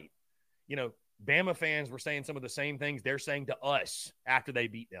last night. Bama fans were saying some of the same things they're saying to us after they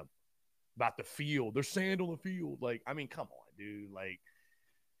beat them about the field. They're sand on the field. Like, I mean, come on, dude. Like,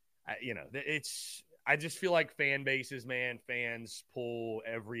 I just feel like fan bases, man, fans pull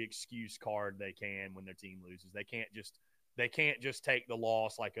every excuse card they can when their team loses. They can't just take the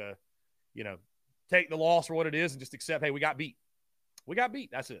loss take the loss for what it is and just accept, hey, we got beat. We got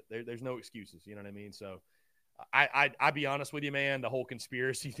beat. That's it. There's no excuses. You know what I mean? So I be honest with you, man, the whole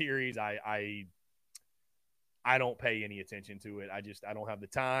conspiracy theories, I don't pay any attention to it. I don't have the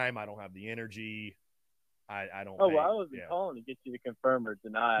time. I don't have the energy. I don't. Oh, well, I wasn't calling to get you to confirm or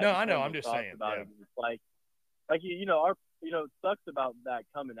deny. No, I know. I'm just saying. About yeah. it. It's like our it sucks about that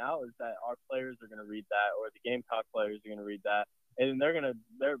coming out is that our players are going to read that, or the Gamecock players are going to read that, and they're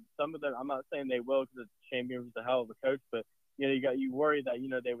some of them. I'm not saying they will because Shane Beamer's a hell of a coach, but you worry that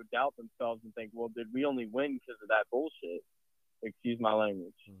they would doubt themselves and think, well, did we only win because of that bullshit? Excuse my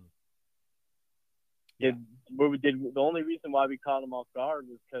language. Yeah. The only reason why we caught them off guard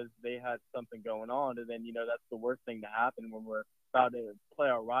was because they had something going on, and then that's the worst thing to happen when we're about to play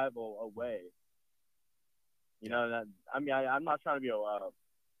our rival away. I'm not trying to be I'm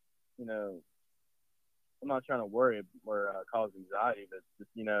not trying to worry or cause anxiety, but it's just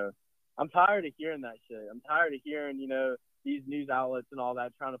I'm tired of hearing that shit. I'm tired of hearing these news outlets and all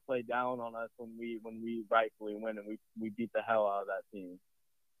that trying to play down on us when we rightfully win and we beat the hell out of that team.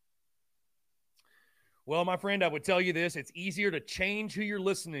 Well, my friend, I would tell you this. It's easier to change who you're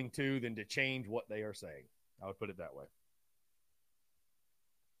listening to than to change what they are saying. I would put it that way.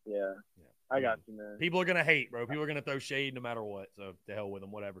 Yeah. I got you, man. People are going to hate, bro. People are going to throw shade no matter what. So, to hell with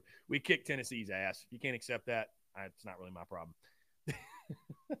them, whatever. We kicked Tennessee's ass. If you can't accept that, it's not really my problem.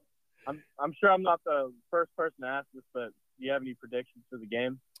 I'm sure I'm not the first person to ask this, but do you have any predictions for the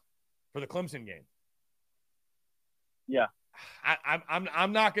game? For the Clemson game? Yeah.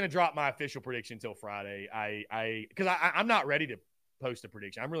 I'm not going to drop my official prediction until Friday. Because I'm not ready to post a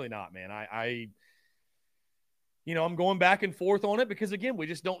prediction. I'm really not, man. I'm going back and forth on it because, again, we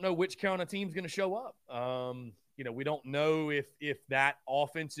just don't know which Carolina team's going to show up. We don't know if that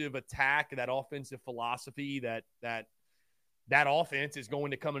offensive attack, that offensive philosophy, that offense is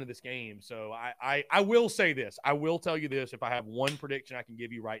going to come into this game. So I will say this. I will tell you this. If I have one prediction I can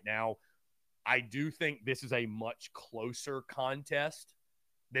give you right now, I do think this is a much closer contest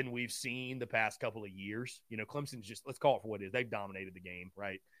than we've seen the past couple of years. Clemson's just, let's call it for what it is. They've dominated the game,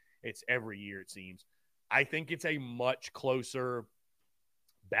 right? It's every year, it seems. I think it's a much closer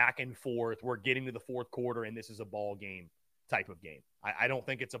back and forth. We're getting to the fourth quarter, and this is a ball game type of game. I don't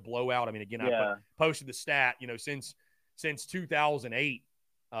think it's a blowout. I mean, again, I posted the stat, since 2008,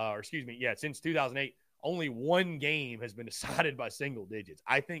 since 2008, only one game has been decided by single digits.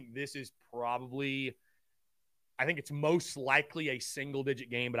 I think this is it's most likely a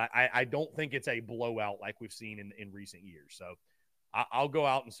single-digit game, but I don't think it's a blowout like we've seen in recent years. So I'll go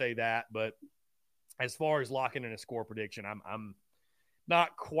out and say that, but as far as locking in a score prediction, I'm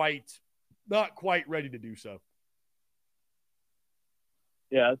not quite ready to do so.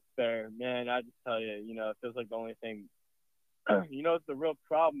 Yeah, that's fair, man. I just tell you, it feels like the only thing, the real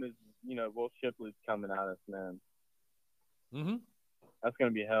problem is, Will Shipley's coming at us, man. Mm-hmm. That's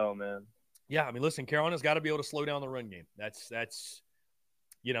gonna be hell, man. Yeah, I mean, listen, Carolina's got to be able to slow down the run game. That's the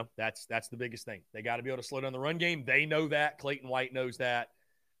biggest thing. They got to be able to slow down the run game. They know that. Clayton White knows that.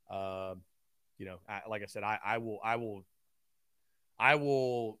 Like I said, I will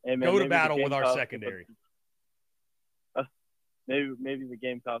go to battle with our secondary. Maybe the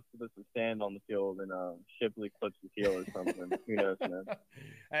Gamecocks put us a stand on the field and Shipley clips his heel or something. Who knows, man?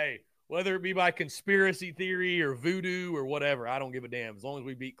 Hey, Whether it be by conspiracy theory or voodoo or whatever, I don't give a damn. As long as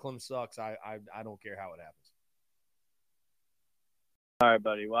we beat Clem sucks, I don't care how it happens. All right,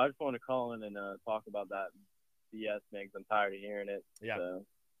 buddy. Well, I just want to call in and talk about that BS, man, 'cause I'm tired of hearing it. Yeah. So.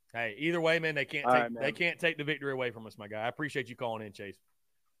 Hey, either way, man, they can't take the victory away from us, my guy. I appreciate you calling in, Chase.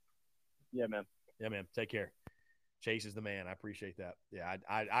 Yeah, man. Yeah, man. Take care. Chase is the man. I appreciate that. Yeah,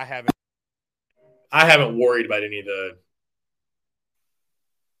 I haven't worried about any of the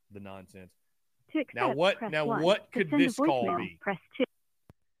nonsense. Now what could this call be? Press 2.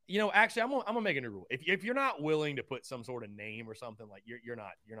 You know, actually, I'm gonna make a new rule. If you're not willing to put some sort of name or something, like you're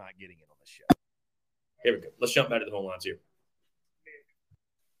not getting in on this show. Here we go. Let's jump back to the phone lines here.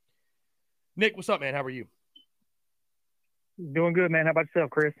 Nick, what's up, man? How are you? Doing good, man. How about yourself,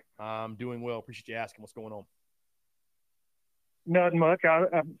 Chris? I'm doing well. Appreciate you asking. What's going on? Nothing much. I've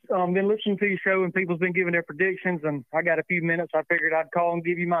been listening to your show, and people's been giving their predictions, and I got a few minutes. I figured I'd call and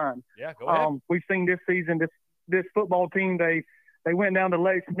give you mine. Yeah, go ahead. We've seen this season, this football team, they went down to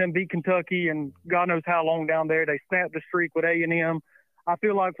Lexington, beat Kentucky, and God knows how long down there. They snapped the streak with A&M. I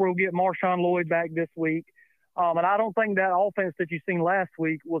feel like we'll get Marshawn Lloyd back this week. And I don't think that offense that you seen last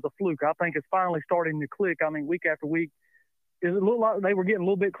week was a fluke. I think it's finally starting to click. I mean, week after week, it looked like they were getting a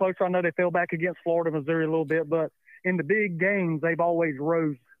little bit closer. I know they fell back against Florida, Missouri a little bit, but in the big games, they've always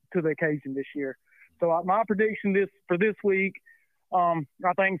rose to the occasion this year. So my prediction for this week, I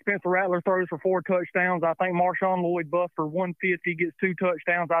think Spencer Rattler throws for 4 touchdowns. I think Marshawn Lloyd busts for 150, gets 2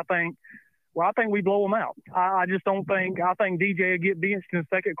 touchdowns. I think we blow them out. I just don't think – I think DJ will get benched in the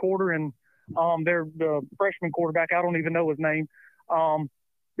second quarter, and the freshman quarterback, I don't even know his name,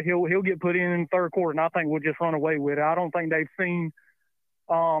 he'll get put in the third quarter, and I think we'll just run away with it. I don't think they've seen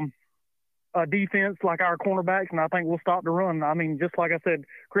a defense like our cornerbacks, and I think we'll stop the run. I mean, just like I said,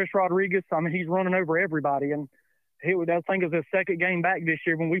 Chris Rodriguez, I mean, he's running over everybody, and I think it was his second game back this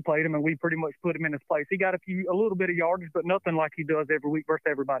year when we played him, and we pretty much put him in his place. He got a little bit of yardage, but nothing like he does every week versus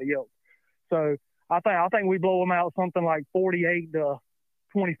everybody else. So I think we blow them out something like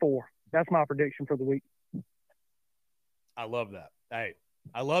 48-24. That's my prediction for the week. I love that. Hey,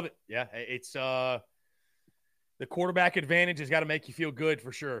 I love it. Yeah, it's the quarterback advantage has got to make you feel good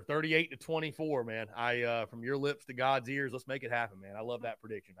for sure. 38-24, man. From your lips to God's ears, let's make it happen, man. I love that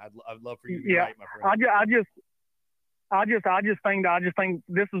prediction. I'd love for you to be right, my friend. I just think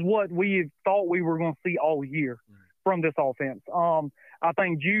this is what we thought we were going to see all year from this offense. I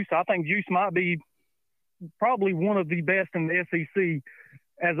think Juice might be probably one of the best in the SEC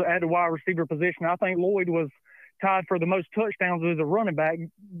at the wide receiver position. I think Lloyd was tied for the most touchdowns as a running back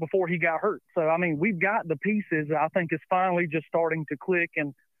before he got hurt. So, I mean, we've got the pieces. I think it's finally just starting to click,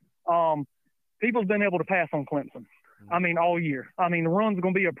 and people's been able to pass on Clemson. I mean, all year. I mean, the run's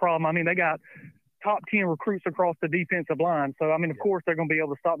going to be a problem. I mean, they got top 10 recruits across the defensive line. So, I mean, of course, they're going to be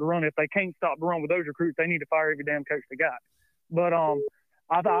able to stop the run. If they can't stop the run with those recruits, they need to fire every damn coach they got. But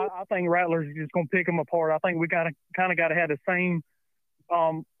I think Rattler's just going to pick them apart. I think we got to have the same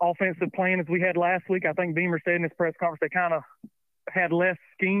offensive plan as we had last week. I think Beamer said in his press conference they kind of had less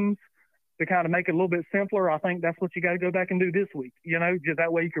schemes to kind of make it a little bit simpler. I think that's what you got to go back and do this week. You know, just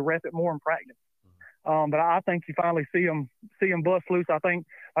that way you can rep it more in practice. But I think you finally see them bust loose. I think,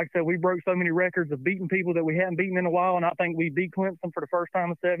 like I said, we broke so many records of beating people that we hadn't beaten in a while, and I think we beat Clemson for the first time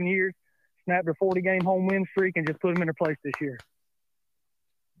in 7 years, snapped their 40-game home win streak, and just put them in their place this year.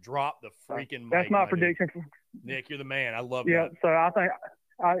 Drop the freaking mic. That's my prediction. Nick, you're the man. I love that. Yeah, so I think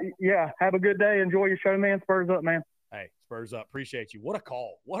have a good day. Enjoy your show, man. Spurs up, man. Hey, Spurs up. Appreciate you. What a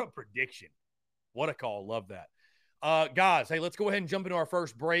call. What a prediction. What a call. Love that. Guys, hey, let's go ahead and jump into our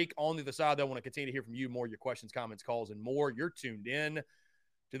first break. On the other side, I want to continue to hear from you more, your questions, comments, calls, and more. You're tuned in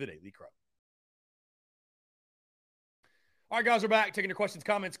to the Daily Crow. All right, guys, we're back. Taking your questions,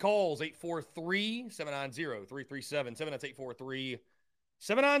 comments, calls. 843-790-3377. That's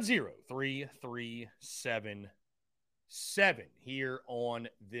 843-790-3377 here on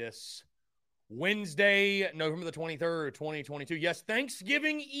this Wednesday, November the 23rd, 2022. Yes,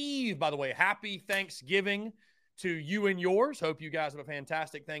 Thanksgiving Eve, by the way. Happy Thanksgiving to you and yours. Hope you guys have a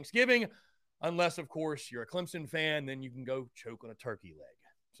fantastic Thanksgiving. Unless, of course, you're a Clemson fan, then you can go choke on a turkey leg.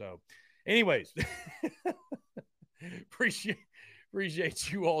 So, anyways,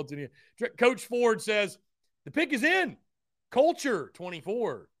 appreciate you all tuning in. Coach Ford says, the pick is in. Culture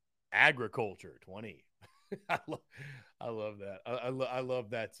 24, agriculture 20. I love that. I love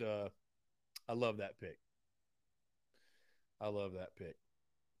that. I love that pick. I love that pick.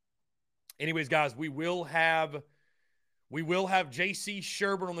 Anyways, guys, we will have JC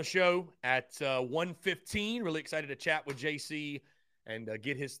Sherburne on the show at 1:15. Really excited to chat with JC and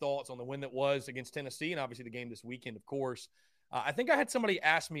get his thoughts on the win that was against Tennessee, and obviously the game this weekend, of course. I think I had somebody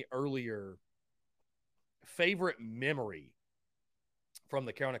ask me earlier, favorite memory from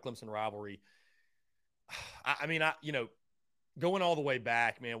the Carolina-Clemson rivalry. I mean, going all the way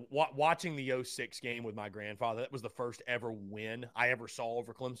back, man, watching the 2006 game with my grandfather, that was the first ever win I ever saw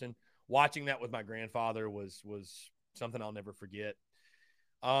over Clemson. Watching that with my grandfather was something I'll never forget.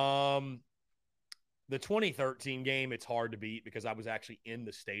 The 2013 game, it's hard to beat because I was actually in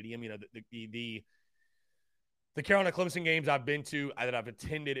the stadium. You know, the Carolina-Clemson games I've been to that I've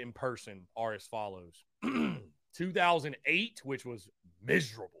attended in person are as follows. 2008, which was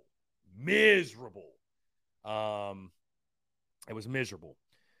miserable. It was miserable.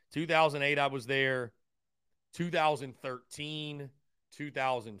 2008, I was there. 2013,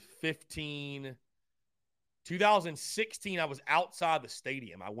 2015, 2016, I was outside the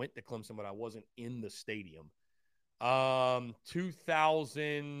stadium. I went to Clemson, but I wasn't in the stadium.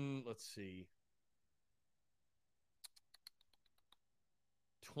 2000, let's see.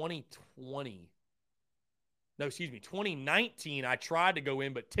 2019, I tried to go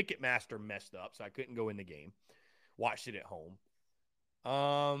in, but Ticketmaster messed up, so I couldn't go in the game. Watched it at home.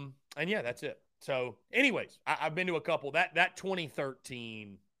 And yeah, that's it. So anyways, I've been to a couple. That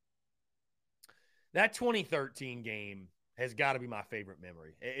 2013 game has got to be my favorite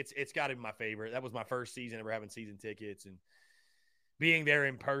memory. It's got to be my favorite. That was my first season ever having season tickets and being there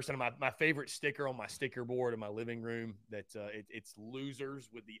in person. My favorite sticker on my sticker board in my living room, it's losers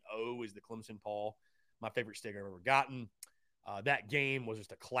with the O is the Clemson Paw. My favorite sticker I've ever gotten. That game was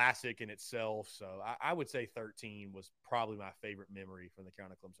just a classic in itself. So I would say 13 was probably my favorite memory from the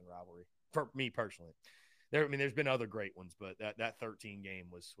Carolina-Clemson rivalry for me personally. There's been other great ones, but that 13 game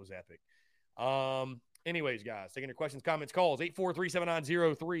was epic. Anyways, guys, taking your questions, comments, calls,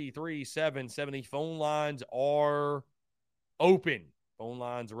 843-790-3337. The phone lines are open.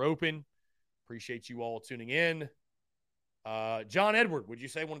 Appreciate you all tuning in. John Edward, would you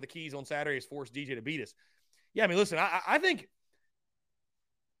say one of the keys on Saturday is force DJ to beat us? Yeah, I mean, listen, I think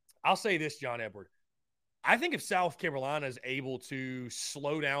I'll say this, John Edward. I think if South Carolina is able to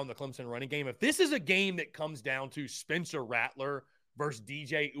slow down the Clemson running game, if this is a game that comes down to Spencer Rattler versus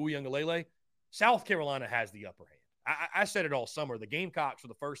DJ Uiagalelei, South Carolina has the upper hand. I said it all summer. The Gamecocks, for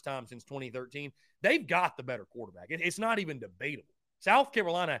the first time since 2013, they've got the better quarterback. It's not even debatable. South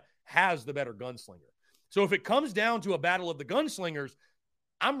Carolina has the better gunslinger. So if it comes down to a battle of the gunslingers,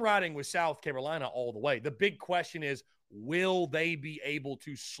 I'm riding with South Carolina all the way. The big question is, will they be able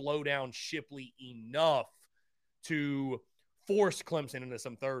to slow down Shipley enough to force Clemson into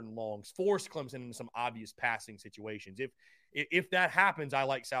some third and longs, force Clemson into some obvious passing situations? If that happens, I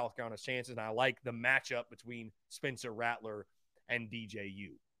like South Carolina's chances, and I like the matchup between Spencer Rattler and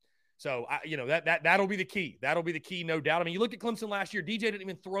DJU. So, that'll be the key. That'll be the key, no doubt. I mean, you look at Clemson last year, DJ didn't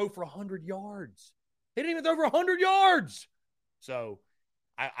even throw for 100 yards. He didn't even throw for 100 yards. So,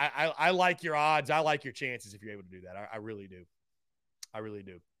 I like your odds. I like your chances if you're able to do that. I really do. I really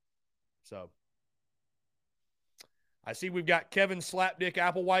do. So, I see we've got Kevin Slapdick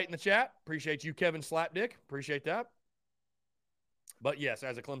Applewhite in the chat. Appreciate you, Kevin Slapdick. Appreciate that. But, yes,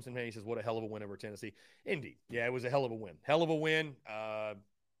 as a Clemson fan, he says, what a hell of a win over Tennessee. Indeed. Yeah, it was a hell of a win. Hell of a win.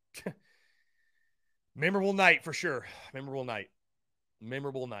 Memorable night for sure. Memorable night.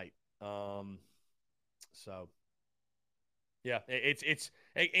 So, yeah, it's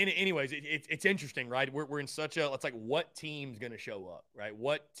interesting, right? We're in such a, it's like, what team's going to show up, right?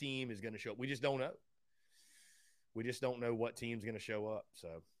 What team is going to show up? We just don't know. We just don't know what team's going to show up.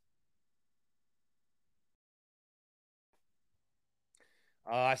 So,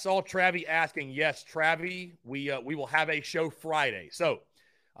 I saw Travie asking, yes, Travie, we will have a show Friday. So,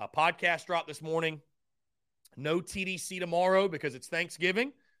 podcast drop this morning. No TDC tomorrow because it's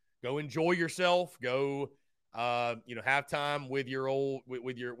Thanksgiving. Go enjoy yourself. Go, have time with your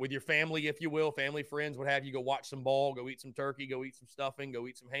with your family, if you will, family, friends, what have you. Go watch some ball. Go eat some turkey. Go eat some stuffing. Go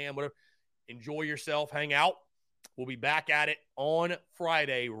eat some ham. Whatever. Enjoy yourself. Hang out. We'll be back at it on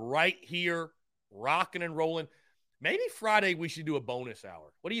Friday, right here, rocking and rolling. Maybe Friday we should do a bonus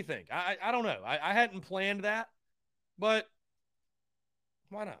hour. What do you think? I don't know. I hadn't planned that, but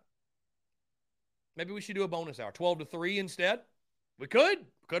why not? Maybe we should do a bonus hour, 12 to 3 instead. We could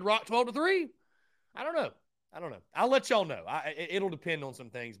rock 12 to 3. I don't know. I'll let y'all know. It'll depend on some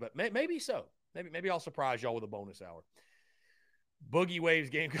things, but maybe so. Maybe I'll surprise y'all with a bonus hour. Boogie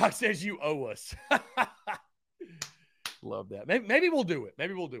Waves Gamecock says you owe us. Love that. Maybe we'll do it.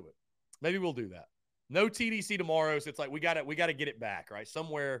 Maybe we'll do that. No TDC tomorrow, so it's like we got to get it back, right?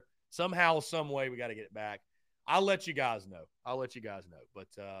 Somewhere, somehow, some way, we got to get it back. I'll let you guys know. But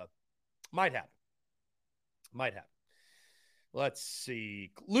might happen. Let's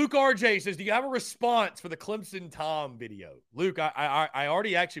see. Luke RJ says, do you have a response for the Clemson Tom video? Luke, I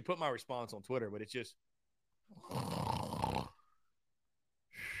already actually put my response on Twitter, but it's just.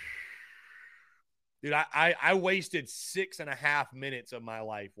 Dude, I wasted 6.5 minutes of my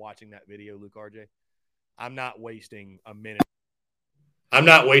life watching that video, Luke RJ. I'm not wasting a minute. I'm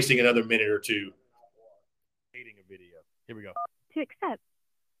not wasting another minute or two hating a video. Here we go. To accept.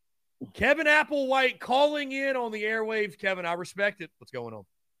 Kevin Applewhite calling in on the airwaves. Kevin, I respect it. What's going on?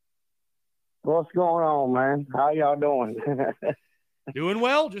 What's going on, man? How y'all doing? Doing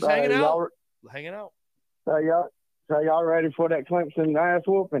well. Just hanging out. Hanging out. So y'all ready for that Clemson ass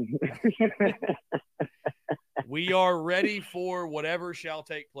whooping? We are ready for whatever shall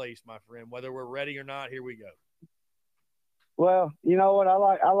take place, my friend. Whether we're ready or not, here we go. Well, you know what I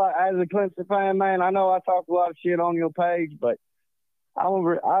like as a Clemson fan, man. I know I talk a lot of shit on your page, but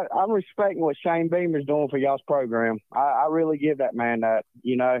I'm respecting what Shane Beamer's doing for y'all's program. I really give that man that,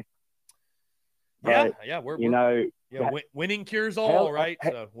 you know. But, yeah, winning cures all, right?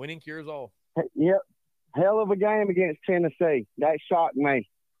 So winning cures all. Yep. Hell of a game against Tennessee. That shocked me.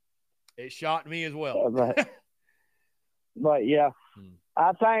 It shocked me as well. But yeah,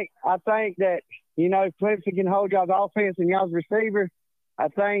 I think that, you know, Clemson can hold y'all's offense and y'all's receiver. I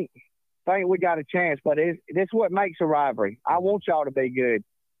think we got a chance, but this is what makes a rivalry. I want y'all to be good.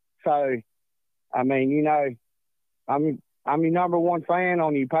 So, I mean, you know, I'm your number one fan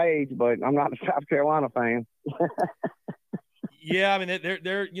on your page, but I'm not a South Carolina fan. Yeah, I mean,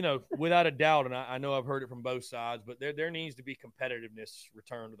 they're you know, without a doubt, and I know I've heard it from both sides, but there needs to be competitiveness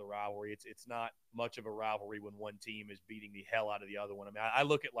return to the rivalry. It's not much of a rivalry when one team is beating the hell out of the other one. I mean, I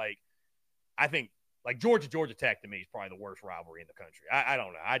look at I think Georgia Tech to me is probably the worst rivalry in the country. I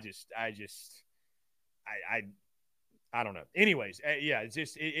don't know. I don't know. Anyways, yeah,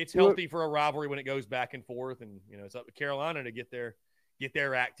 it's healthy for a rivalry when it goes back and forth, and you know, it's up to Carolina to get their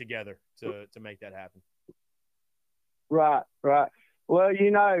act together to make that happen. Right. Well,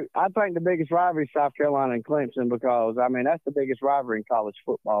 you know, I think the biggest rivalry is South Carolina and Clemson because, I mean, that's the biggest rivalry in college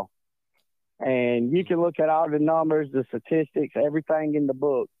football. And you can look at all the numbers, the statistics, everything in the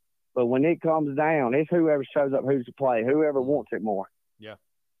book. But when it comes down, it's whoever shows up who's to play, whoever wants it more. Yeah.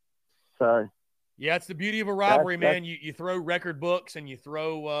 So. Yeah, it's the beauty of a rivalry, man. You throw record books and you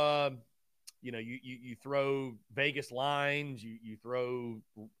throw, you throw Vegas lines, you throw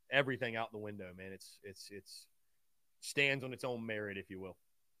everything out the window, man. It's stands on its own merit, if you will.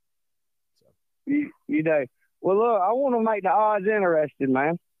 So you do. Well, look, I want to make the odds interesting,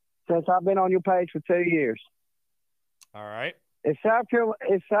 man, since I've been on your page for 2 years. All right. If South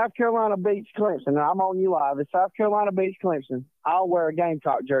Carolina beats Clemson, and I'm on you live, if South Carolina beats Clemson, I'll wear a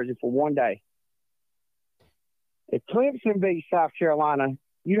Gamecock jersey for one day. If Clemson beats South Carolina,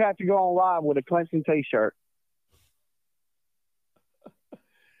 you have to go on live with a Clemson T-shirt.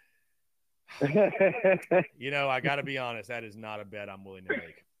 You know, I got to be honest. That is not a bet I'm willing to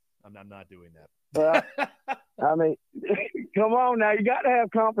make. I'm not doing that. I mean, come on now. You got to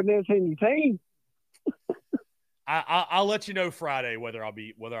have confidence in your team. I'll let you know Friday whether I'll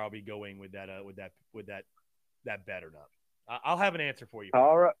be going with that bet or not. I'll have an answer for you.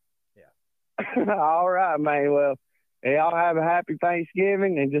 All right. Yeah. All right, man. Well, y'all have a happy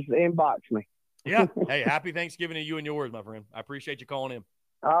Thanksgiving and just inbox me. Yeah. Hey, happy Thanksgiving to you and yours, my friend. I appreciate you calling in.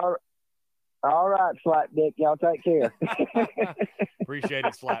 All right, Slapdick. Y'all take care. Appreciate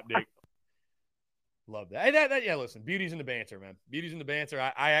it, Slapdick. Love that. Hey, yeah, listen, beauty's in the banter, man. Beauty's in the banter.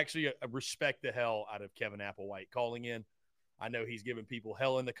 I actually respect the hell out of Kevin Applewhite calling in. I know he's giving people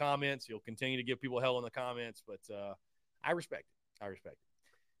hell in the comments. He'll continue to give people hell in the comments, but I respect it.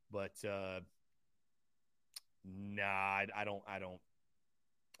 But nah, I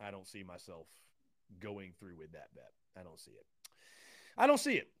don't see myself going through with that bet. I don't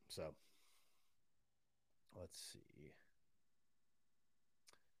see it. So let's see.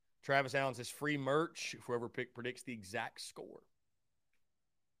 Travis Allen says free merch if whoever predicts the exact score.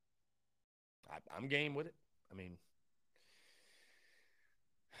 I'm game with it. I mean,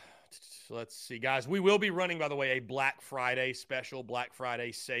 so let's see, guys. We will be running, by the way, a Black Friday special, Black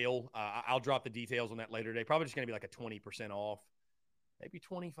Friday sale. I'll drop the details on that later today. Probably just going to be like a 20% off, maybe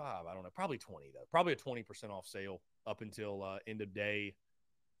 25. I don't know. Probably 20 though. Probably a 20% off sale up until end of day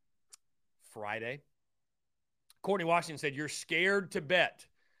Friday. Courtney Washington said, "You're scared to bet."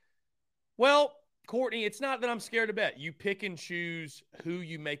 Well, Courtney, it's not that I'm scared to bet. You pick and choose who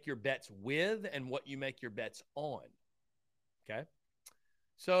you make your bets with and what you make your bets on. Okay?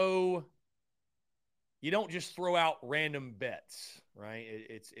 So you don't just throw out random bets, right?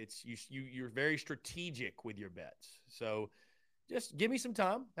 You're very strategic with your bets. So just give me some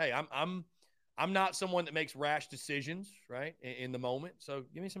time. Hey, I'm I'm not someone that makes rash decisions, right, in the moment. So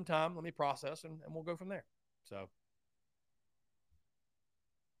give me some time. Let me process, and we'll go from there. So.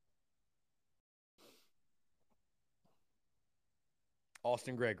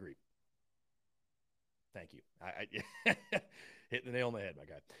 Austin Gregory. Thank you. I hit the nail on the head, my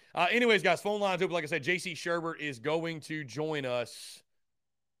guy. Anyways, guys, phone lines open. Like I said, J.C. Sherbert is going to join us.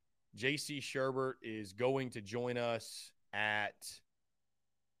 J.C. Sherbert is going to join us at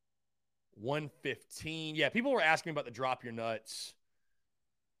 1:15. Yeah, people were asking about the Drop Your Nuts.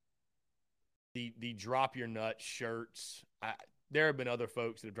 The Drop Your Nuts shirts. There have been other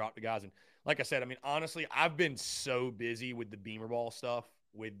folks that have dropped the guys. And like I said, I mean, honestly, I've been so busy with the Beamer Ball stuff,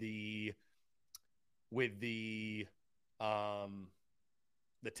 with the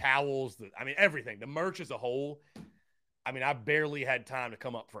towels, everything, the merch as a whole. I mean, I barely had time to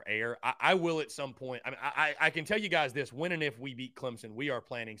come up for air. I will at some point. I mean, I can tell you guys this: when and if we beat Clemson, we are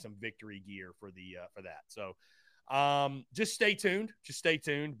planning some victory gear for that. So, just stay tuned.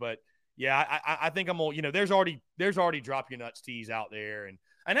 But yeah, I think I'm all. There's already Drop Your Nuts tees out there, and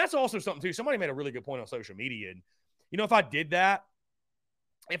that's also something too. Somebody made a really good point on social media, and if I did that,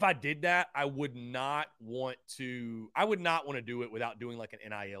 I would not want to do it without doing like an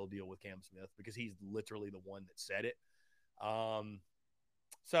NIL deal with Cam Smith, because he's literally the one that said it.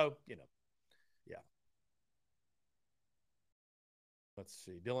 So, yeah. Let's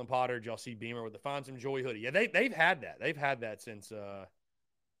see. Dylan Potter, did y'all see Beamer with the Find Some Joy hoodie? Yeah, they've had that. They've had that since the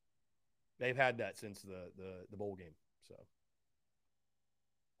bowl game. So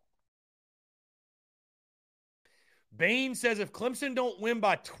Bain says, if Clemson don't win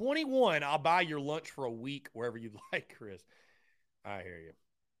by 21, I'll buy your lunch for a week wherever you'd like, Chris. I hear you.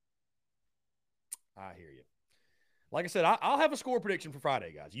 Like I said, I'll have a score prediction for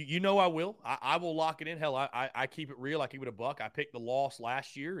Friday, guys. You know I will. I will lock it in. Hell, I keep it real. I keep it a buck. I picked the loss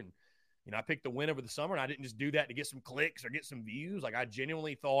last year, and I picked the win over the summer, and I didn't just do that to get some clicks or get some views. Like, I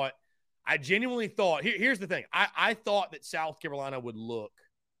genuinely thought. Here's the thing. I thought that South Carolina would look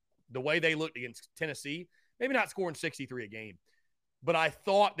the way they looked against Tennessee. Maybe not scoring 63 a game, but I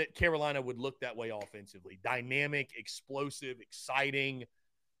thought that Carolina would look that way offensively. Dynamic, explosive, exciting.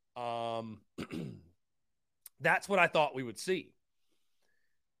 That's what I thought we would see.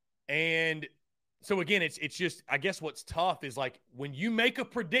 And so, again, it's just, I guess what's tough is, like, when you make a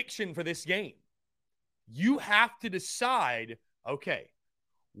prediction for this game, you have to decide, okay,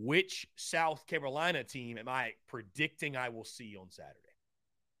 which South Carolina team am I predicting I will see on Saturday,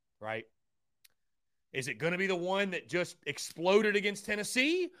 right? Is it going to be the one that just exploded against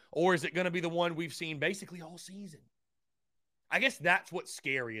Tennessee, or is it going to be the one we've seen basically all season? I guess that's what's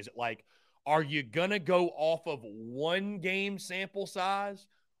scary. Is it like, are you going to go off of one game sample size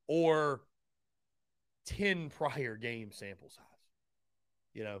or 10 prior game sample size?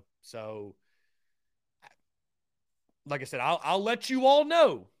 So like I said, I'll let you all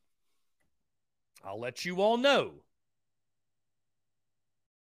know.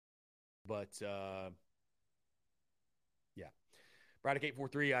 But, yeah. Braddock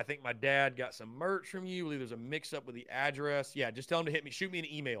 843, I think my dad got some merch from you. I believe there's a mix-up with the address. Yeah, just tell him to hit me. Shoot me an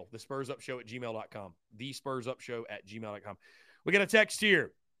email, thespursupshow@gmail.com. thespursupshow@gmail.com. We got a text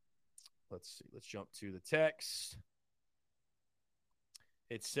here. Let's see. Let's jump to the text.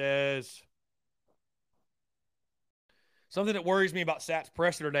 It says, something that worries me about Sat's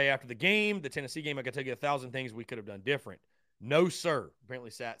presser today after the game, the Tennessee game, I can tell you 1,000 things we could have done different. No, sir.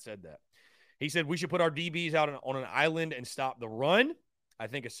 Apparently Sat said that. He said we should put our DBs out on an island and stop the run. I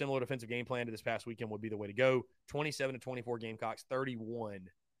think a similar defensive game plan to this past weekend would be the way to go. 27-24 Gamecocks.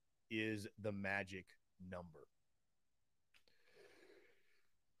 31 is the magic number.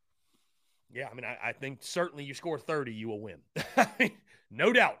 Yeah, I mean, I think certainly you score 30, you will win.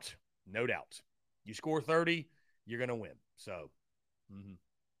 No doubt. You score 30, you're going to win. So,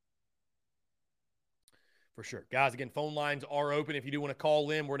 for sure. Guys, again, phone lines are open. If you do want to call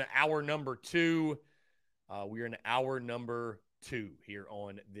in, we're in hour number 2. We're in hour number 2 here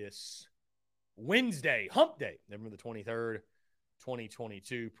on this Wednesday, hump day, November the 23rd,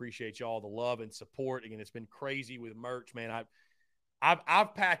 2022. Appreciate y'all the love and support. Again, it's been crazy with merch, man.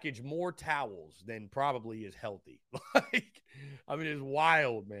 I've packaged more towels than probably is healthy. It's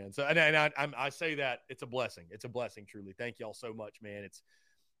wild, man. So, and I say that it's a blessing. It's a blessing, truly. Thank y'all so much, man. It's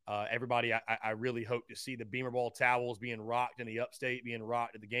everybody. I really hope to see the Beamer Ball towels being rocked in the upstate, being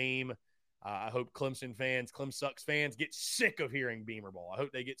rocked at the game. I hope Clemson fans, Clemsucks fans, get sick of hearing Beamer Ball. I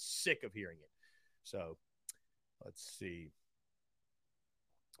hope they get sick of hearing it. So, let's see.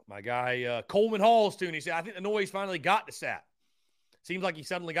 My guy Coleman Hall's tune. He said, "I think the noise finally got to Sat. Seems like he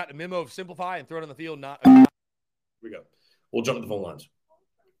suddenly got the memo of simplify and throw it on the field. Here we go. We'll jump to the phone lines.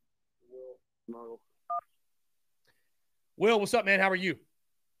 Will, what's up, man? How are you?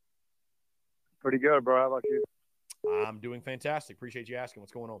 Pretty good, bro. How about you? I'm doing fantastic. Appreciate you asking.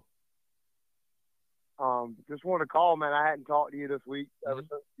 What's going on? Just wanted to call, man. I hadn't talked to you this week ever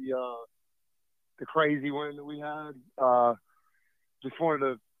since the crazy win that we had. Just wanted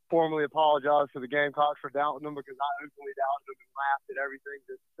to formally apologize to the Gamecocks for doubting them, because I openly doubted them and laughed at everything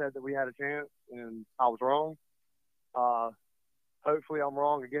that said that we had a chance, and I was wrong. Hopefully I'm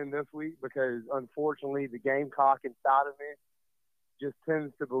wrong again this week, because unfortunately the Gamecock inside of me just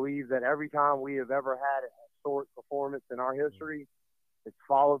tends to believe that every time we have ever had a historic performance in our history, it's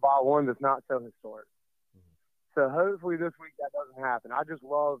followed by one that's not so historic. So hopefully this week that doesn't happen. I just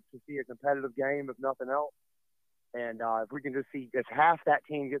love to see a competitive game, if nothing else. And if we can just see if half that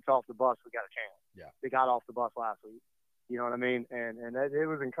team gets off the bus, we got a chance. Yeah. They got off the bus last week. You know what I mean? And it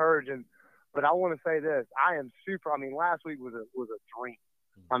was encouraging. But I want to say this. Last week was a dream.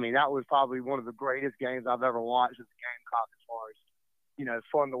 I mean, that was probably one of the greatest games I've ever watched as a Gamecock, as far as,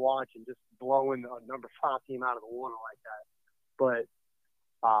 fun to watch and just blowing a number 5 team out of the water like that. But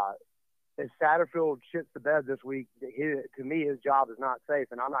if Satterfield shits the bed this week, to me, his job is not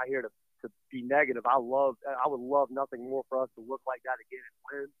safe. And I'm not here to be negative. I would love nothing more for us to look like that again and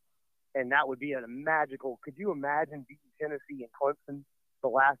win. And that would be a magical. Could you imagine beating Tennessee and Clemson the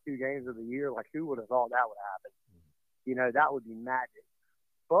last 2 games of the year? Like, who would have thought that would happen? That would be magic.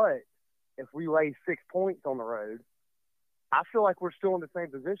 But if we lay 6 points on the road, I feel like we're still in the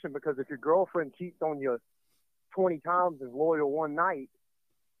same position, because if your girlfriend cheats on you 20 times and is loyal one night,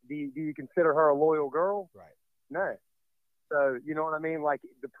 do you consider her a loyal girl? Right. No. So, you know what I mean? Like,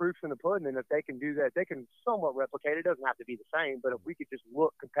 the proof's in the pudding, and if they can do that, they can somewhat replicate it. It doesn't have to be the same, but if we could just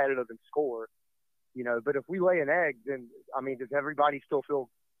look competitive and score, but if we lay an egg, then, does everybody still feel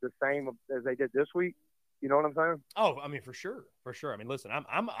the same as they did this week? You know what I'm saying? Oh, for sure. For sure. Listen,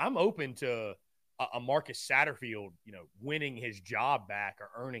 I'm open to a Marcus Satterfield, winning his job back or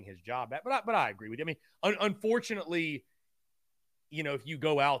earning his job back. But I agree with you. Unfortunately, if you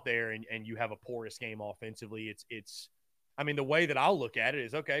go out there and you have a porous game offensively, it's the way that I'll look at it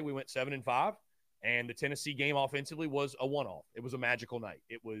is, okay, we went 7-5, and the Tennessee game offensively was a one-off. It was a magical night.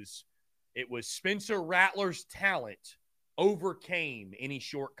 It was Spencer Rattler's talent overcame any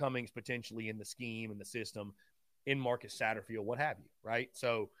shortcomings potentially in the scheme and the system in Marcus Satterfield, what have you, right?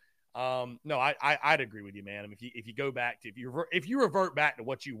 So, no, I'd agree with you, man. If you go back to if you revert back to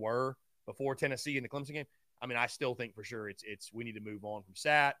what you were before Tennessee in the Clemson game, I still think for sure it's we need to move on from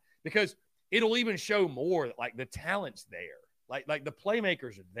Sat, because it'll even show more that, like, the talent's there, like the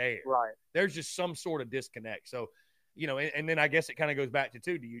playmakers are there. Right. There's just some sort of disconnect. So, and then I guess it kind of goes back to,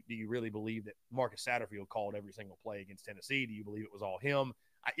 too, do you really believe that Marcus Satterfield called every single play against Tennessee? Do you believe it was all him?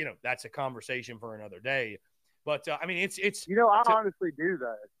 That's a conversation for another day. But it's I honestly do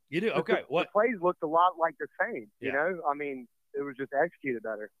that. You do? Okay. The plays looked a lot like the same. Yeah. It was just executed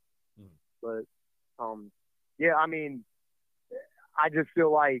better. But I just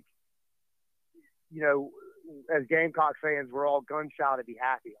feel like, as Gamecock fans, we're all gun shy to be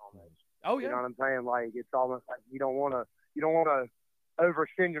happy almost. Oh yeah. You know what I'm saying? Like, it's almost like you don't want to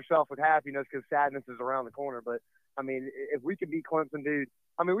overextend yourself with happiness, because sadness is around the corner. But if we can beat Clemson, dude,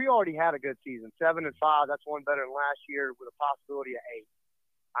 we already had a good season, 7-5. That's one better than last year with a possibility of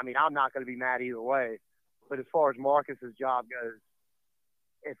 8. I'm not going to be mad either way. But as far as Marcus's job goes,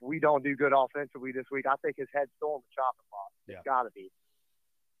 if we don't do good offensively this week, I think his head's still on the chopping block. Yeah. It's got to be.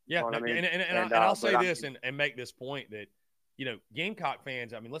 Yeah, and I'll say this and make this point that, Gamecock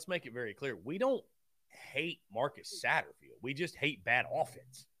fans, let's make it very clear. We don't hate Marcus Satterfield. We just hate bad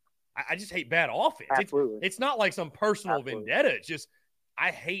offense. I just hate bad offense. Absolutely. It's not like some personal vendetta. It's just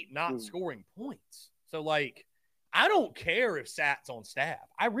I hate not scoring points. So, like, I don't care if Sat's on staff.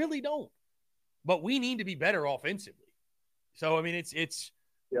 I really don't. But we need to be better offensively. So, it's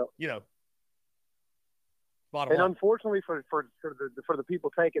yep. Bottom line. Unfortunately for the people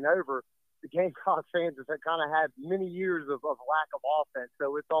taking over, the Gamecock fans have kind of had many years of lack of offense.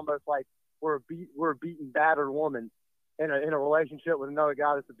 So it's almost like we're a beaten, battered woman in a relationship with another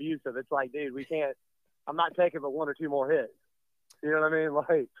guy that's abusive. It's like, dude, we can't. I'm not taking but 1 or 2 more hits. You know what I mean?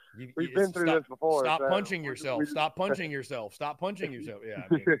 Like, we've been through this before. Stop punching yourself. Stop punching yourself. Stop punching yourself. Yeah.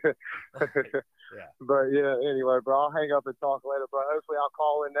 Yeah. But yeah. Anyway, bro, I'll hang up and talk later, bro. Hopefully, I'll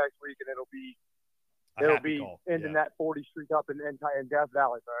call in next week and it'll be ending that 40 streak up in Death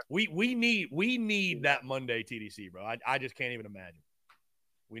Valley, bro. We need that Monday TDC, bro. I just can't even imagine.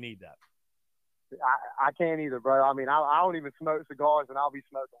 We need that. I can't either, bro. I don't even smoke cigars, and I'll be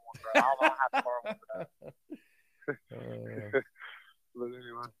smoking one, bro. I'll have to borrow one for that. But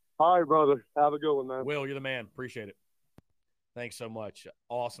anyway. All right, brother. Have a good one, man. Will, you're the man. Appreciate it. Thanks so much.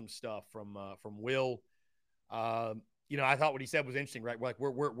 Awesome stuff from Will. I thought what he said was interesting, right? Like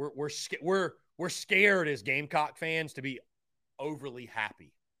we're scared as Gamecock fans to be overly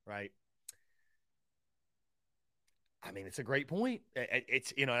happy, right? I mean, it's a great point.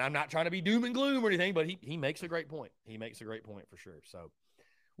 It's, and I'm not trying to be doom and gloom or anything, but he makes a great point. He makes a great point for sure. So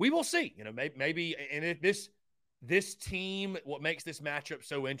we will see, maybe, and if this team, what makes this matchup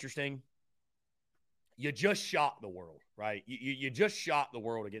so interesting, you just shocked the world, right? You just shocked the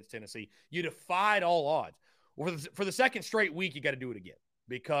world against Tennessee. You defied all odds. Well, for the second straight week, you got to do it again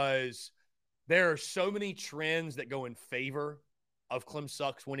because there are so many trends that go in favor of Clem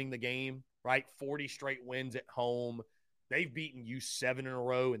Sucks winning the game. Right? 40 straight wins at home. They've beaten you 7 in a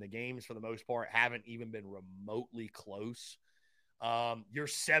row, and the games, for the most part, haven't even been remotely close. You're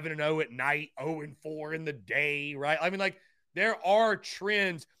 7-0 at night, 0-4 in the day, right? I mean, like, there are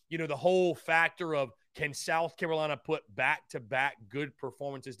trends, the whole factor of, can South Carolina put back-to-back good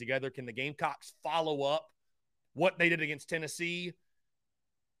performances together? Can the Gamecocks follow up what they did against Tennessee?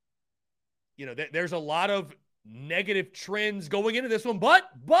 There's a lot of negative trends going into this one, but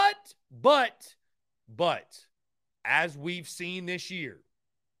as we've seen this year,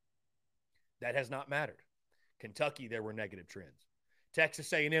 that has not mattered. Kentucky, there were negative trends.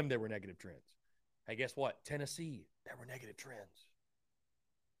 Texas A&M, there were negative trends. Hey, guess what? Tennessee, there were negative trends.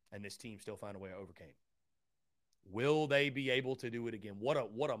 And this team still found a way to overcome. Will they be able to do it again? What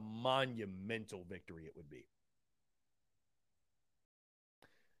a monumental victory it would be.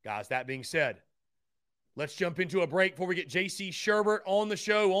 Guys, that being said, let's jump into a break before we get J.C. Shurburtt on the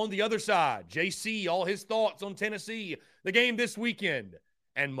show on the other side. J.C., all his thoughts on Tennessee, the game this weekend,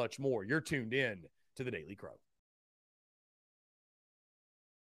 and much more. You're tuned in to the Daily Crow.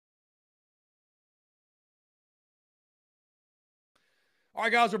 All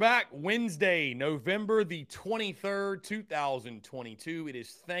right, guys, we're back. Wednesday, November the 23rd, 2022. It is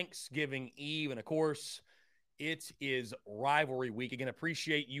Thanksgiving Eve, and, of course, it is rivalry week. Again,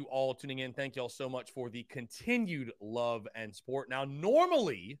 appreciate you all tuning in. Thank you all so much for the continued love and support. Now,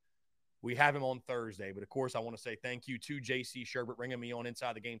 normally we have him on Thursday, but of course I want to say thank you to J.C. Shurburtt bringing me on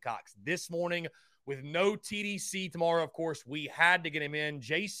Inside the Gamecocks this morning with no TDC tomorrow. Of course, we had to get him in.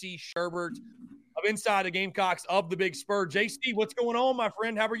 J.C. Shurburtt of Inside the Gamecocks of the Big Spur. J.C., what's going on, my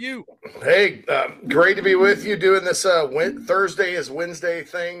friend? How are you? Hey, great to be with you doing this Thursday is Wednesday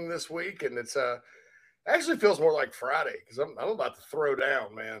thing this week, and it's actually feels more like Friday because I'm about to throw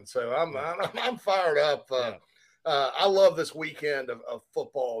down, man. So I'm fired up. I love this weekend of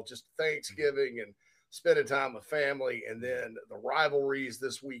football, just Thanksgiving and spending time with family, and then the rivalries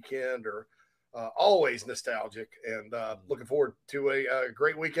this weekend are always nostalgic. And looking forward to a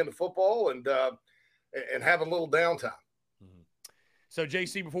great weekend of football and having a little downtime. So,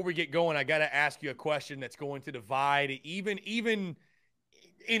 JC, before we get going, I got to ask you a question that's going to divide even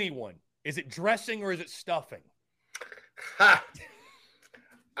anyone. Is it dressing or is it stuffing?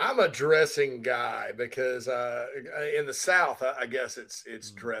 I'm a dressing guy because in the South, I guess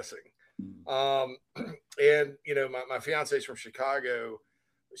it's dressing. And, my fiance is from Chicago.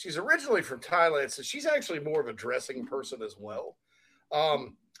 She's originally from Thailand, so she's actually more of a dressing person as well.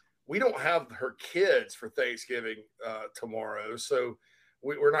 We don't have her kids for Thanksgiving tomorrow, so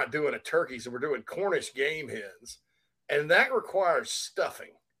we're not doing a turkey, so we're doing Cornish game hens, and that requires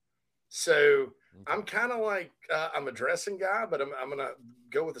stuffing. So I'm kind of like I'm a dressing guy, but I'm going to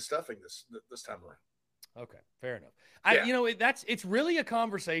go with the stuffing this time around. Okay, fair enough. It's really a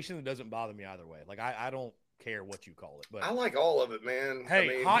conversation that doesn't bother me either way. Like I don't care what you call it, but I like all of it, man.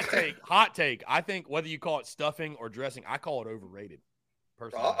 Hey, hot take. I think whether you call it stuffing or dressing, I call it overrated.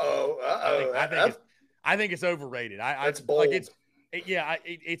 Personally, I think it's overrated. That's bold. Like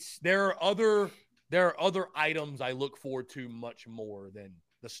there are other items I look forward to much more than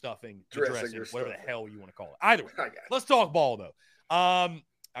the stuffing, the dressing, whatever the hell you want to call it. Either way, let's talk ball though.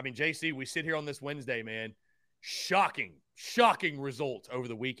 JC, we sit here on this Wednesday, man. Shocking results over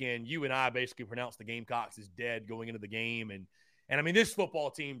the weekend. You and I basically pronounced the Gamecocks as dead going into the game, and I mean this football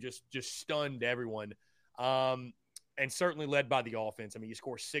team just stunned everyone, and certainly led by the offense. I mean, you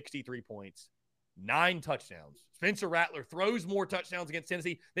score 63 points, 9 touchdowns. Spencer Rattler throws more touchdowns against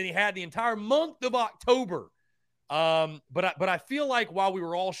Tennessee than he had the entire month of October. But I feel like while we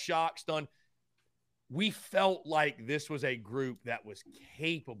were all shocked, stunned, we felt like this was a group that was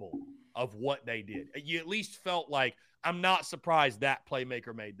capable of what they did. You at least felt like, I'm not surprised that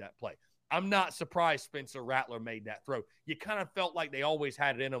playmaker made that play. I'm not surprised Spencer Rattler made that throw. You kind of felt like they always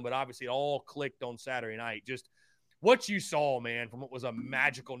had it in them, but obviously it all clicked on Saturday night. Just what you saw, man, from what was a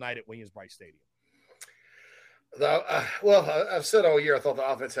magical night at Williams-Brice Stadium. Well, I've said all year I thought the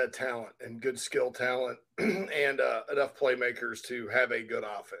offense had talent and good skill talent and enough playmakers to have a good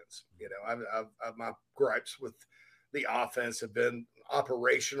offense. You know, I've my gripes with the offense have been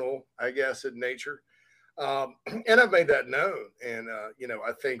operational, I guess, in nature. And I've made that known. And, you know,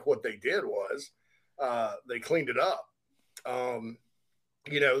 I think what they did was they cleaned it up.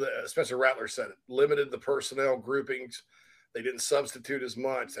 You know, Spencer Rattler said it, limited the personnel groupings. They didn't substitute as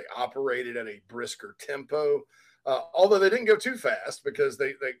much. They operated at a brisker tempo, although they didn't go too fast because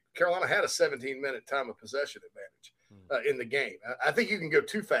Carolina had a 17-minute time of possession advantage in the game. I think you can go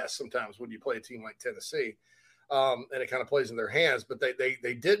too fast sometimes when you play a team like Tennessee, and it kind of plays in their hands. But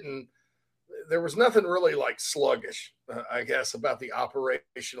they didn't. There was nothing really like sluggish, I guess, about the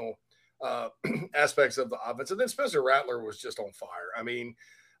operational aspects of the offense. And then Spencer Rattler was just on fire. I mean,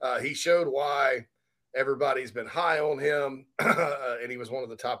 he showed why everybody's been high on him, and he was one of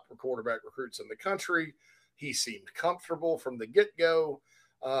the top quarterback recruits in the country. He seemed comfortable from the get-go.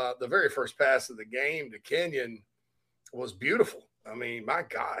 The very first pass of the game to Kenyon was beautiful. I mean, my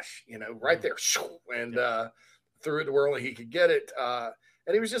gosh, you know, right there, and threw it to where only he could get it.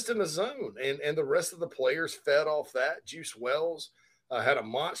 And he was just in the zone, and the rest of the players fed off that. Juice Wells had a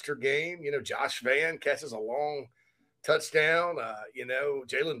monster game. You know, Josh Vann catches a long touchdown. You know,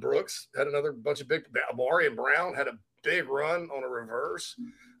 Jalen Brooks had another bunch of big. Amarian Brown had a big run on a reverse.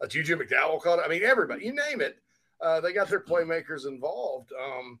 Juju McDowell caught it. I mean, everybody, you name it, they got their playmakers involved.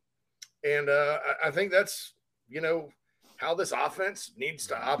 And I think that's, you know, how this offense needs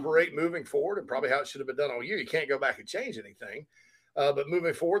to operate moving forward, and probably how it should have been done all year. You can't go back and change anything. But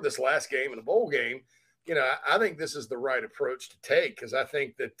moving forward, this last game and a bowl game, you know, I think this is the right approach to take, because I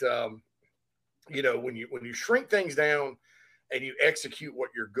think that, you know, when you shrink things down and you execute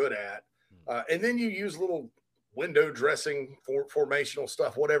what you're good at, and then you use little window dressing, formational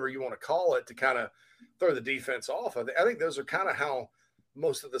stuff, whatever you want to call it, to kind of throw the defense off. I think those are kind of how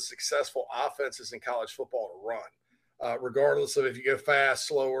most of the successful offenses in college football are run, regardless of if you go fast,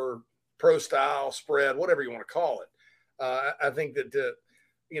 slower, pro style, spread, whatever you want to call it. I think that,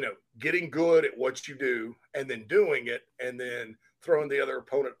 you know, getting good at what you do and then doing it and then throwing the other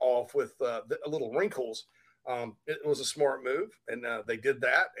opponent off with little wrinkles, it was a smart move. And they did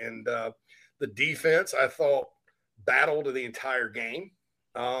that. And the defense, I thought, battled the entire game.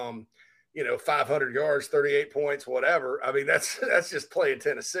 You know, 500 yards, 38 points, whatever. I mean, that's just playing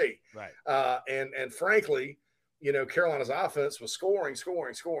Tennessee. Right. And frankly, you know, Carolina's offense was scoring,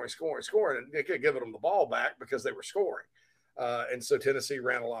 and they could give them the ball back because they were scoring. And so Tennessee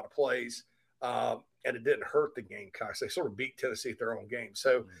ran a lot of plays, and it didn't hurt the Gamecocks. They sort of beat Tennessee at their own game.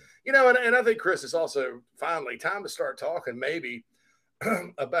 So, you know, and I think, Chris, it's also finally time to start talking maybe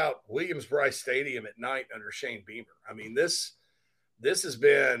about Williams-Brice Stadium at night under Shane Beamer. I mean, this has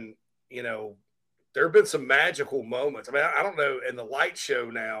been, you know, there have been some magical moments. I mean, I don't know, and the light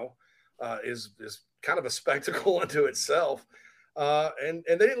show now is kind of a spectacle unto itself. And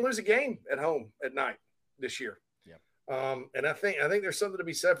they didn't lose a game at home at night this year. And I think there's something to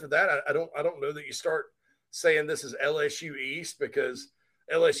be said for that. I don't know that you start saying this is LSU East, because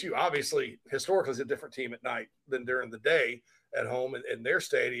LSU obviously historically is a different team at night than during the day at home in their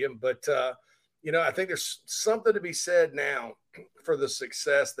stadium. But, you know, I think there's something to be said now for the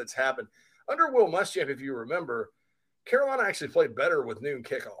success that's happened. Under Will Muschamp, if you remember, Carolina actually played better with noon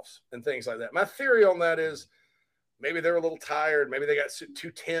kickoffs and things like that. My theory on that is maybe they're a little tired. Maybe they got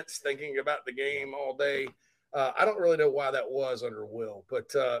too tense thinking about the game all day. I don't really know why that was under Will,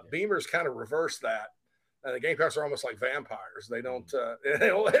 but Beamer's kind of reversed that. The Gamecocks are almost like vampires. They don't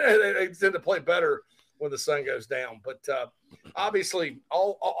they tend to play better when the sun goes down. But obviously,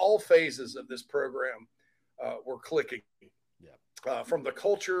 all phases of this program were clicking. From the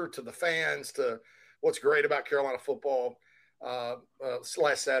culture to the fans to what's great about Carolina football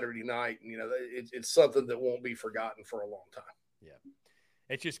last Saturday night. And, you know, it's something that won't be forgotten for a long time. Yeah.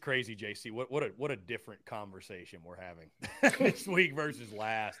 It's just crazy, JC. What a different conversation we're having this week versus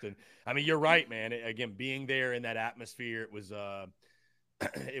last. And I mean, you're right, man. Again, being there in that atmosphere, it was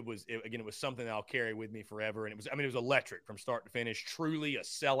it was something that I'll carry with me forever. And it was electric from start to finish. Truly a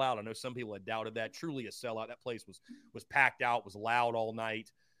sellout. I know some people had doubted that. Truly a sellout. That place was packed out, was loud all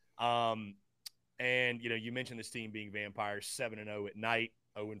night. And you know, you mentioned this team being vampires, 7-0 at night.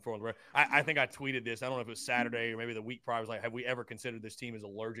 0-4 on the road. I think I tweeted this. I don't know if it was Saturday or maybe the week prior. I was like, have we ever considered this team as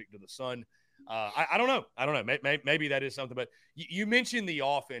allergic to the sun? I don't know. Maybe that is something. But you mentioned the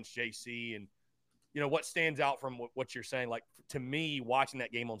offense, JC, and, you know, what stands out from what you're saying. Like, to me, watching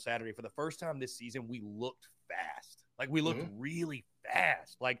that game on Saturday, for the first time this season, we looked fast. Like, we looked really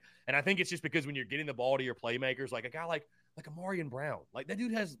fast. Like, and I think it's just because when you're getting the ball to your playmakers, like a guy like Amarian Brown, like that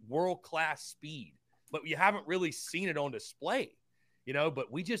dude has world-class speed. but you haven't really seen it on display,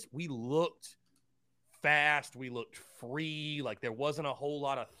 but we looked fast. We looked free. Like there wasn't a whole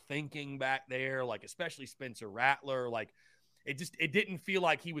lot of thinking back there, like especially Spencer Rattler. Like it didn't feel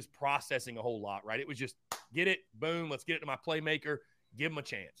like he was processing a whole lot, right? It was just get it, boom, let's get it to my playmaker, give him a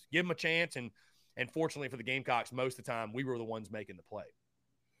chance. And fortunately for the Gamecocks, most of the time we were the ones making the play.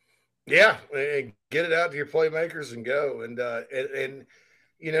 Yeah, and get it out to your playmakers and go. And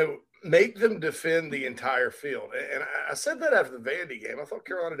make them defend the entire field. And I said that after the Vandy game. I thought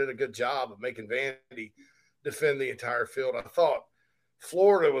Carolina did a good job of making Vandy defend the entire field. I thought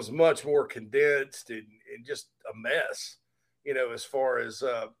Florida was much more condensed and just a mess, as far as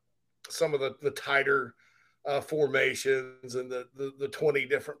some of the tighter formations and the 20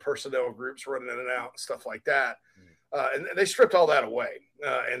 different personnel groups running in and out and stuff like that. And they stripped all that away.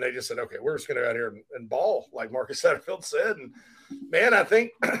 And they just said, okay, we're just going to go out here and ball, like Marcus Satterfield said. And, man, I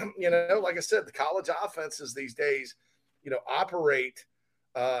think, like I said, the college offenses these days, operate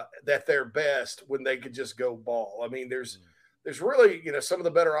at their best when they could just go ball. I mean, there's really, some of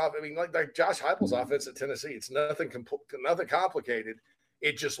the better like Josh Heupel's offense at Tennessee, it's nothing complicated.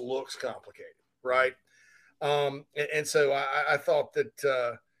 It just looks complicated, right? And so I thought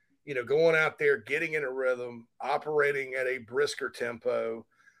that, going out there, getting in a rhythm, operating at a brisker tempo,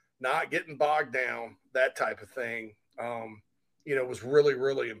 not getting bogged down, that type of thing, was really,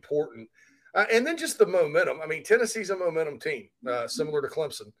 really important. And then just the momentum. I mean, Tennessee's a momentum team, similar to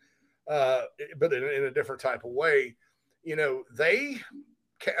Clemson, but in a different type of way. They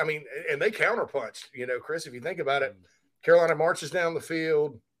counterpunched, Chris, if you think about it, Carolina marches down the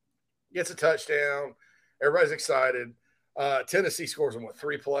field, gets a touchdown, everybody's excited. Tennessee scores in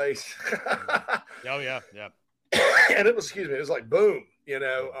 3 plays? Oh yeah. And it was like boom,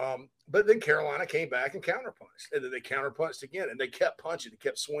 but then Carolina came back and counterpunched, and then they counterpunched again, and they kept punching and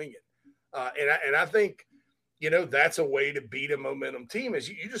kept swinging. And I think, that's a way to beat a momentum team is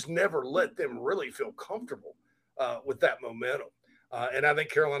you just never let them really feel comfortable with that momentum. And I think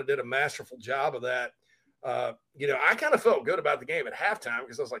Carolina did a masterful job of that. I kind of felt good about the game at halftime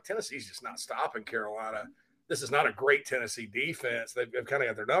because I was like, Tennessee's just not stopping Carolina. This is not a great Tennessee defense. They've kind of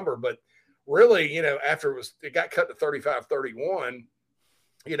got their number, but really, after it got cut to 35-31,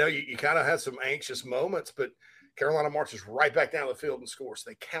 you kind of had some anxious moments, but Carolina marches right back down the field and scores.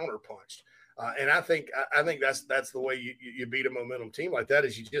 They counterpunched. And I think that's the way you beat a momentum team like that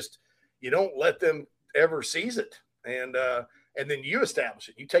is you don't let them ever seize it. And then you establish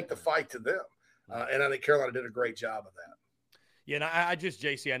it. You take the fight to them. And I think Carolina did a great job of that. Yeah, and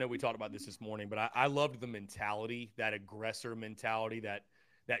JC, I know we talked about this morning, but I loved the mentality, that aggressor mentality, that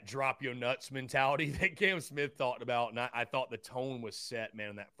drop your nuts mentality that Cam Smith talked about. And I thought the tone was set, man,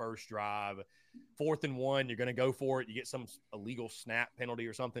 on that first drive. 4th and 1, you're going to go for it. You get some illegal snap penalty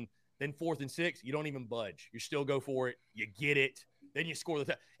or something. Then 4th and 6, you don't even budge. You still go for it. You get it. Then you score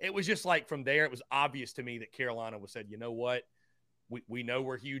the It was just like from there, it was obvious to me that Carolina was said, you know what? We know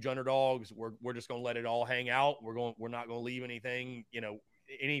we're huge underdogs. We're just going to let it all hang out. We're not going to leave anything, we're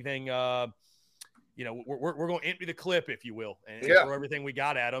going to empty the clip, if you will, and throw everything we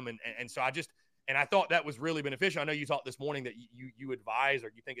got at them. And so I thought that was really beneficial. I know you talked this morning that you advise,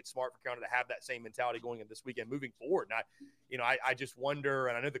 or you think it's smart for Carolina to have that same mentality going in this weekend moving forward. And I just wonder,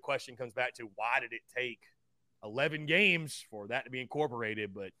 and I know the question comes back to why did it take 11 games for that to be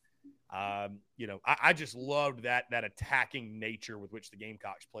incorporated? But I just loved that attacking nature with which the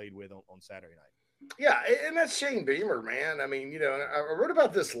Gamecocks played with on Saturday night. Yeah, and that's Shane Beamer, man. I mean, I wrote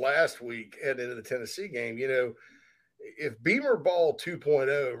about this last week heading into the Tennessee game. If Beamer Ball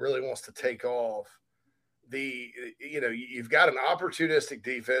 2.0 really wants to take off, you've got an opportunistic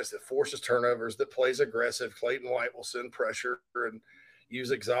defense that forces turnovers, that plays aggressive. Clayton White will send pressure and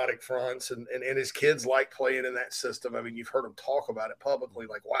use exotic fronts, and his kids like playing in that system. I mean, you've heard them talk about it publicly,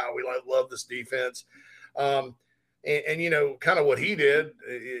 like, wow, we love this defense. And kind of what he did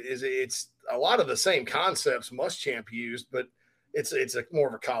is it's a lot of the same concepts Muschamp used, but it's more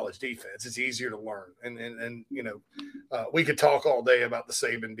of a college defense. It's easier to learn. And we could talk all day about the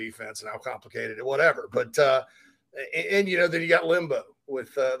Saban defense and how complicated it, whatever. But, then you got limbo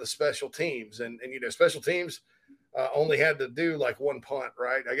with the special teams and special teams only had to do like one punt,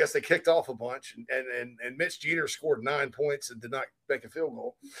 right? I guess they kicked off a bunch and Mitch Jeter scored 9 points and did not make a field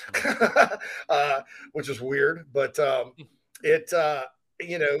goal, which was weird. But the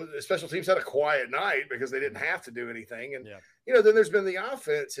special teams had a quiet night because they didn't have to do anything. And, then there's been the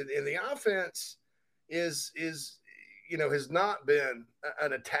offense, and the offense is has not been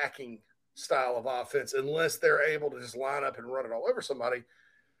an attacking style of offense unless they're able to just line up and run it all over somebody.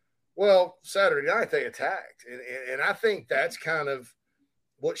 Well, Saturday night they attacked, and I think that's kind of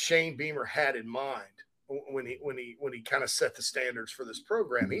what Shane Beamer had in mind when he kind of set the standards for this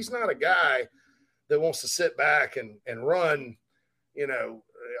program. He's not a guy that wants to sit back and run,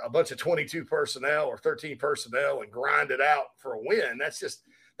 a bunch of 22 personnel or 13 personnel and grind it out for a win.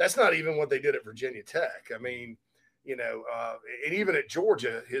 That's not even what they did at Virginia Tech. I mean, and even at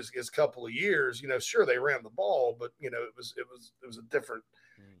Georgia, his couple of years, sure, they ran the ball, but it was a different,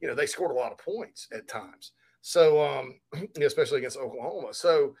 they scored a lot of points at times. So, especially against Oklahoma.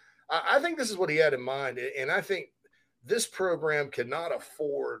 So I think this is what he had in mind. And I think this program cannot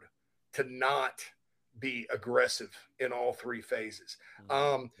afford to not be aggressive in all three phases.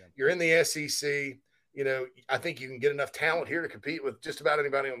 You're in the SEC, I think you can get enough talent here to compete with just about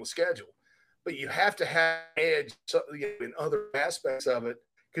anybody on the schedule, but you have to have edge in other aspects of it,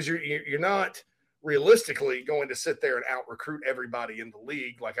 because you're not realistically going to sit there and out recruit everybody in the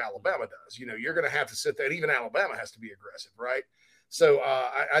league like Alabama does. You're going to have to sit there, and even Alabama has to be aggressive, right? So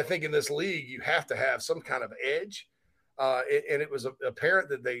I think in this league, you have to have some kind of edge. And it was apparent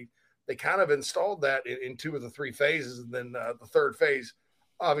that they kind of installed that in two of the three phases. And then the third phase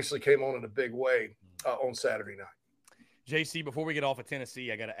obviously came on in a big way on Saturday night. JC, before we get off of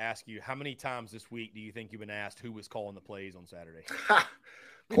Tennessee, I got to ask you, how many times this week do you think you've been asked who was calling the plays on Saturday?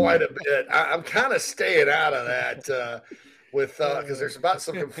 Quite a bit. I'm kind of staying out of that because there's about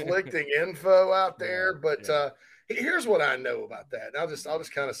some conflicting info out there. But here's what I know about that. And I'll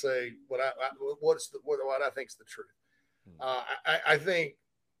just kind of say what I think is the truth. I think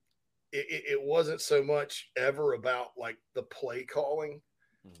it wasn't so much ever about like the play calling.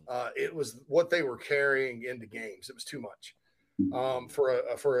 It was what they were carrying into games. It was too much for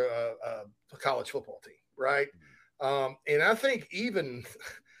a college football team, right? And I think even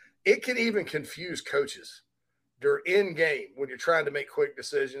it can even confuse coaches during in game when you're trying to make quick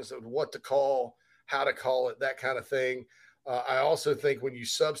decisions of what to call, how to call it, that kind of thing. I also think when you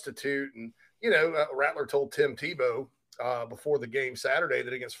substitute, and Rattler told Tim Tebow before the game Saturday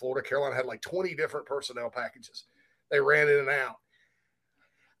that against Florida, Carolina had like 20 different personnel packages. They ran in and out.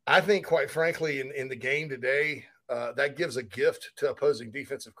 I think, quite frankly, in the game today, that gives a gift to opposing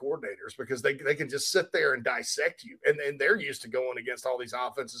defensive coordinators, because they can just sit there and dissect you. And they're used to going against all these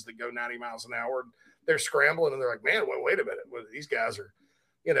offenses that go 90 miles an hour. They're scrambling, and they're like, man, wait a minute. Well, these guys are,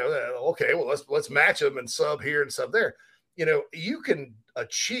 okay, well, let's match them and sub here and sub there. You can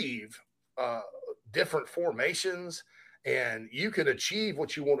achieve different formations, and you can achieve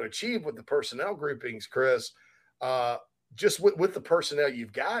what you want to achieve with the personnel groupings, Chris, just with the personnel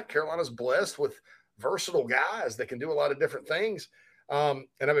you've got. Carolina's blessed with versatile guys that can do a lot of different things. And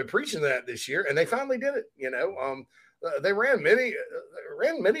I've been preaching that this year, and they finally did it. They ran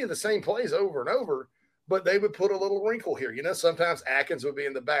many of the same plays over and over, but they would put a little wrinkle here. Sometimes Atkins would be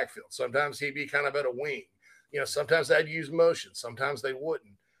in the backfield. Sometimes he'd be kind of at a wing. Sometimes they'd use motion. Sometimes they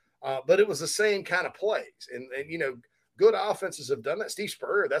wouldn't. But it was the same kind of plays. And good offenses have done that. Steve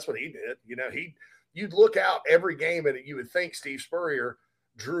Spurrier, that's what he did. You'd look out every game, and you would think Steve Spurrier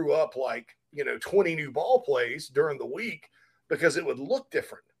drew up 20 new ball plays during the week, because it would look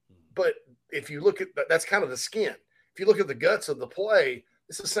different. But if you look at that's kind of the skin. If you look at the guts of the play,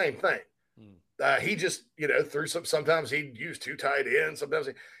 it's the same thing. He just, threw sometimes he'd use two tight ends. Sometimes,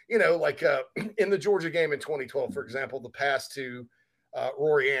 in the Georgia game in 2012, for example, the pass to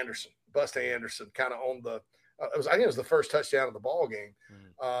Rory Anderson, Busta Anderson, kind of on the, I think it was the first touchdown of the ball game.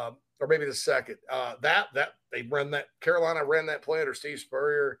 Or maybe the second. Carolina ran that play under Steve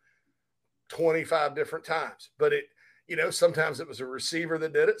Spurrier 25 different times. But sometimes it was a receiver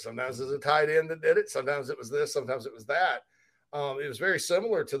that did it. Sometimes it was a tight end that did it. Sometimes it was this. Sometimes it was that. It was very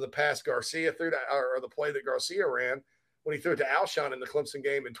similar to the pass Garcia threw or the play that Garcia ran when he threw it to Alshon in the Clemson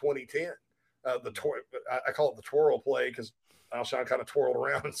game in 2010. I call it the twirl play because Alshon kind of twirled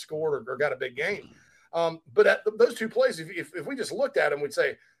around and scored or got a big game. But those two plays, if we just looked at them, we'd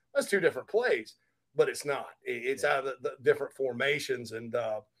say, that's two different plays, but it's not. It's out of the different formations. And,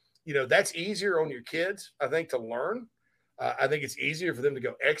 that's easier on your kids, I think, to learn. I think it's easier for them to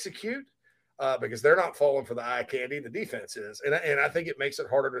go execute because they're not falling for the eye candy. The defense is. And I think it makes it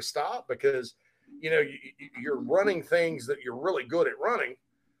harder to stop because, you're running things that you're really good at running,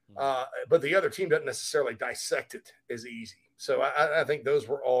 but the other team doesn't necessarily dissect it as easy. So I think those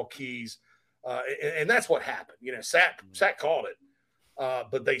were all keys. And that's what happened. Sack called it.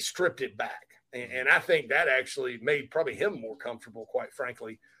 But they stripped it back. And I think that actually made probably him more comfortable, quite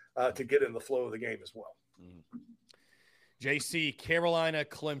frankly, to get in the flow of the game as well. JC, Carolina,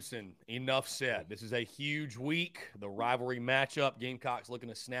 Clemson, enough said. This is a huge week, the rivalry matchup. Gamecocks looking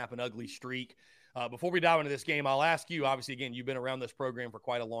to snap an ugly streak. Before we dive into this game, I'll ask you, obviously, again, you've been around this program for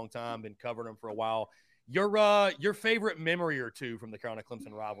quite a long time, been covering them for a while. Your favorite memory or two from the Carolina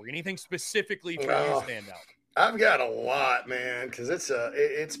Clemson rivalry? Anything specifically for you stand out? I've got a lot, man, because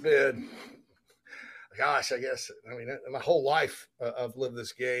it's been, gosh, I guess, I mean, my whole life I've lived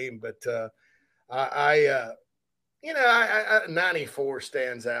this game, but 94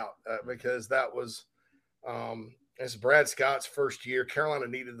 stands out because that was it's Brad Scott's first year. Carolina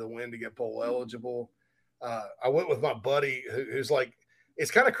needed the win to get bowl eligible. I went with my buddy who's like,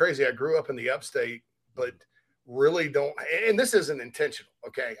 it's kind of crazy. I grew up in the upstate, but really don't, and this isn't intentional.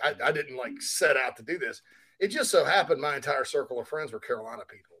 Okay. I didn't like set out to do this. It just so happened my entire circle of friends were Carolina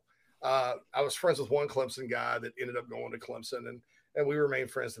people. I was friends with one Clemson guy that ended up going to Clemson, and we remain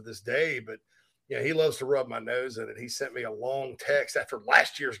friends to this day. But yeah, he loves to rub my nose in it. He sent me a long text after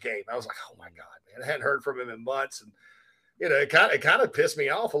last year's game. I was like, oh my God, man, I hadn't heard from him in months. And, it kind of pissed me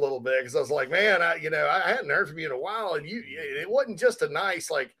off a little bit because I was like, man, I hadn't heard from you in a while. And it wasn't just a nice,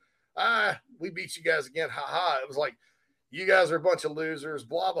 like, we beat you guys again. Ha ha. It was like, you guys are a bunch of losers,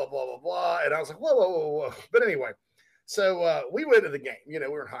 blah, blah, blah, blah, blah. And I was like, whoa, whoa, whoa, whoa. But anyway, so we went to the game. We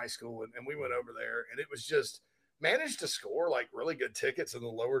were in high school, and we went over there, and it was just managed to score like really good tickets in the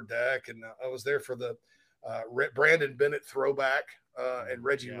lower deck. And I was there for the Brandon Bennett throwback, and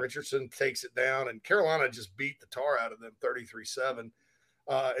Reggie Richardson takes it down, and Carolina just beat the tar out of them 33-7.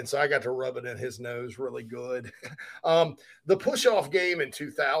 And so I got to rub it in his nose really good. The push-off game in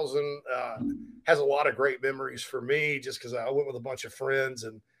 2000 has a lot of great memories for me just because I went with a bunch of friends,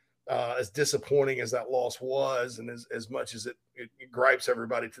 and as disappointing as that loss was, and as much as it gripes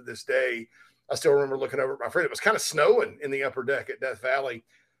everybody to this day, I still remember looking over at my friend. It was kind of snowing in the upper deck at Death Valley.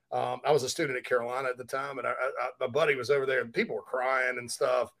 I was a student at Carolina at the time, and my buddy was over there, and people were crying and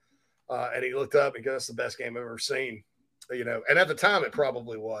stuff. And he looked up and goes, "That's the best game I've ever seen." And at the time it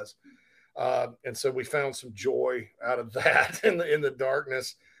probably was. And so we found some joy out of that in the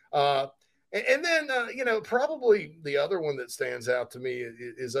darkness. And then, probably the other one that stands out to me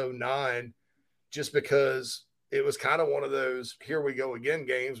is 2009, just because it was kind of one of those here we go again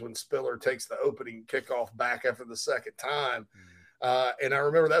games when Spiller takes the opening kickoff back after the second time. And I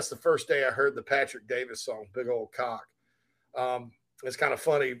remember that's the first day I heard the Patrick Davis song, Big Old Cock. It's kind of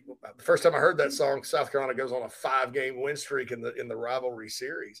funny. The first time I heard that song, South Carolina goes on a 5-game win streak in the rivalry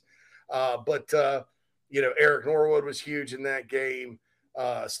series. But Eric Norwood was huge in that game.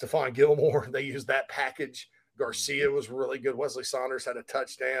 Stephon Gilmore, they used that package. Garcia was really good. Wesley Saunders had a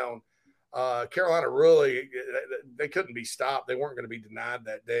touchdown. Carolina really, they couldn't be stopped. They weren't going to be denied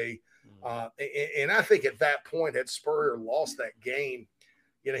that day. And I think at that point, had Spurrier lost that game,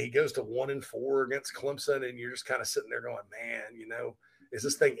 he goes to 1-4 against Clemson, and you're just kind of sitting there going, man, is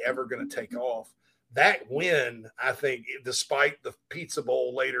this thing ever going to take off? That win, I think, despite the Pizza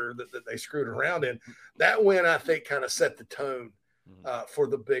Bowl later that they screwed around in, that win, I think, kind of set the tone for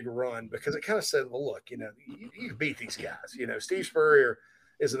the big run, because it kind of said, well, look, you beat these guys. Steve Spurrier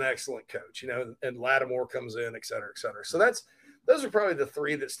is an excellent coach, and Lattimore comes in, et cetera, et cetera. So those are probably the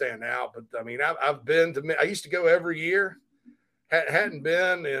three that stand out. But I mean, I used to go every year. Hadn't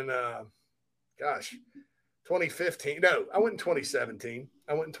been in, 2015. No, I went in 2017.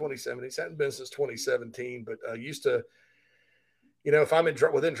 It hadn't been since 2017, but I used to, if I'm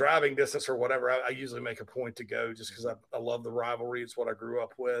within driving distance or whatever, I usually make a point to go just because I love the rivalry. It's what I grew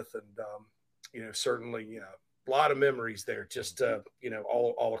up with. And, certainly, a lot of memories there, just,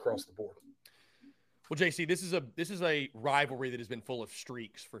 all across the board. Well, JC, this is a rivalry that has been full of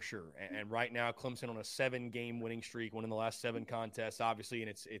streaks for sure. And right now, Clemson on a 7-game winning streak, winning the last 7 contests, obviously. And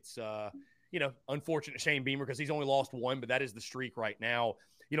it's unfortunate Shane Beamer because he's only lost 1, but that is the streak right now.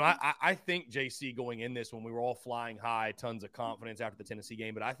 I think, JC, going in this one, we were all flying high, tons of confidence after the Tennessee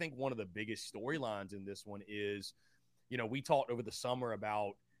game. But I think one of the biggest storylines in this one is, we talked over the summer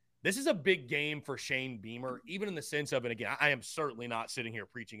about this is a big game for Shane Beamer, even in the sense of, and again, I am certainly not sitting here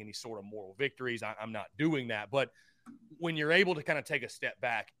preaching any sort of moral victories. I'm not doing that. But when you're able to kind of take a step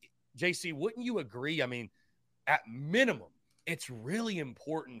back, JC, wouldn't you agree? I mean, at minimum, it's really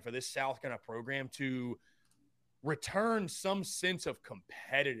important for this South Carolina program to return some sense of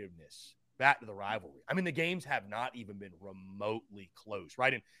competitiveness back to the rivalry. I mean, the games have not even been remotely close,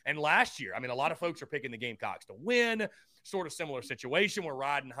 right? And last year, I mean, a lot of folks are picking the Gamecocks to win. Sort of similar situation. We're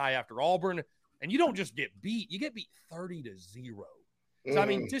riding high after Auburn, and you don't just get beat. You get beat 30-0. So, I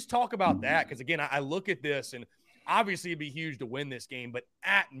mean, just talk about that, because, again, I look at this, and obviously it'd be huge to win this game, but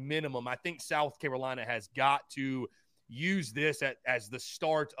at minimum, I think South Carolina has got to use this as the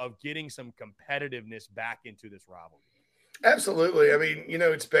start of getting some competitiveness back into this rivalry. Absolutely. I mean,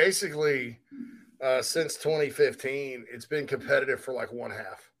 it's basically since 2015, it's been competitive for like one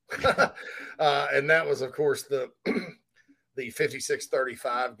half. And that was, of course, the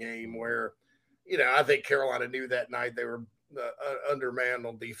 56-35 game where, I think Carolina knew that night they were undermanned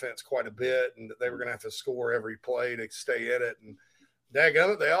on defense quite a bit, and that they were going to have to score every play to stay in it. And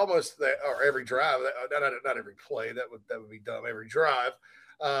daggone it, or every drive, not every play, that would be dumb, every drive.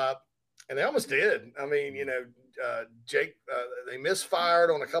 And they almost did. I mean, Jake, they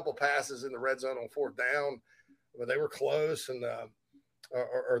misfired on a couple passes in the red zone on fourth down, but they were close, and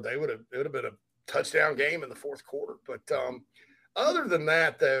or it would have been a touchdown game in the fourth quarter. But other than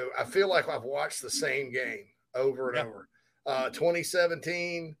that, though, I feel like I've watched the same game over and over.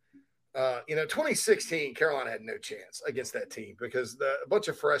 2017, 2016, Carolina had no chance against that team because a bunch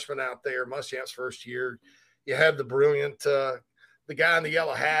of freshmen out there, Muschamp's first year. You had the brilliant, the guy in the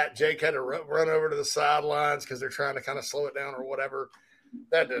yellow hat. Jake had to run over to the sidelines because they're trying to kind of slow it down or whatever.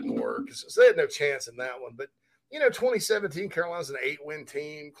 That didn't work. So they had no chance in that one. But, 2017, Carolina's an 8-win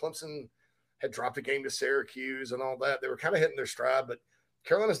team. Clemson had dropped a game to Syracuse and all that. They were kind of hitting their stride, but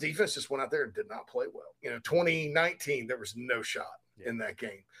Carolina's defense just went out there and did not play well. 2019, there was no shot in that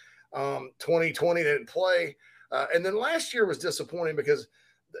game. 2020, they didn't play. And then last year was disappointing because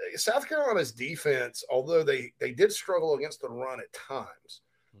South Carolina's defense, although they did struggle against the run at times,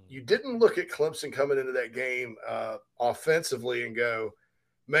 you didn't look at Clemson coming into that game offensively and go,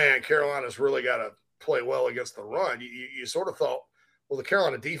 man, Carolina's really got to play well against the run. You sort of thought, well, the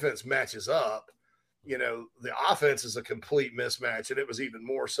Carolina defense matches up. The offense is a complete mismatch, and it was even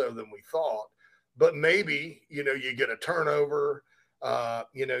more so than we thought. But maybe, you get a turnover,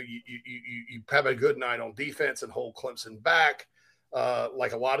 you have a good night on defense and hold Clemson back,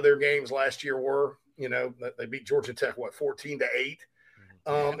 like a lot of their games last year were. They beat Georgia Tech, 14-8,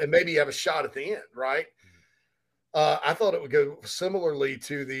 and maybe you have a shot at the end, right? I thought it would go similarly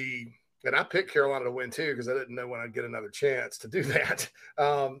to and I picked Carolina to win too because I didn't know when I'd get another chance to do that.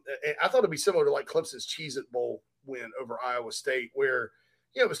 I thought it'd be similar to like Clemson's Cheez-It Bowl win over Iowa State, where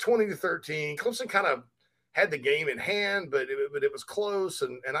it was 20-13. Clemson kind of had the game in hand, but it was close,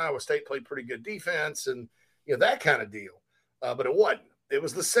 and Iowa State played pretty good defense, and that kind of deal. But it wasn't. It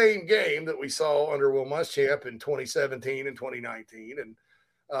was the same game that we saw under Will Muschamp in 2017 and 2019, and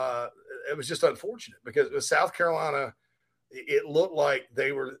it was just unfortunate because it was South Carolina. It looked like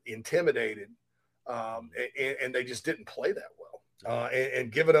they were intimidated, and they just didn't play that well.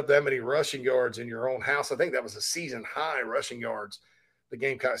 And giving up that many rushing yards in your own house, I think that was a season high rushing yards the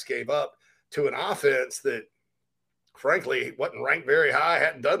Gamecocks gave up to an offense that, frankly, wasn't ranked very high,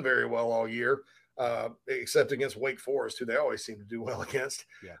 hadn't done very well all year, except against Wake Forest, who they always seem to do well against.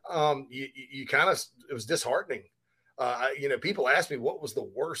 Yeah. You kind of – it was disheartening. People ask me what was the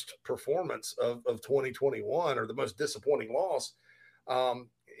worst performance of 2021 or the most disappointing loss.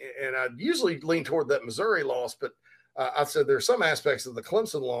 And I usually lean toward that Missouri loss, but I said there are some aspects of the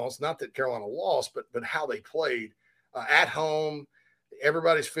Clemson loss, not that Carolina lost, but how they played at home.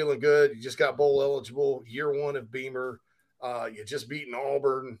 Everybody's feeling good. You just got bowl eligible, year one of Beamer. You just beaten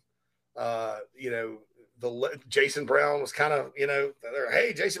Auburn. Jason Brown was kind of,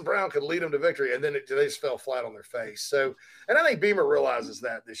 hey, Jason Brown could lead them to victory. And then they just fell flat on their face. So, and I think Beamer realizes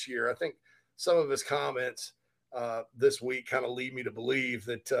that this year. I think some of his comments this week kind of lead me to believe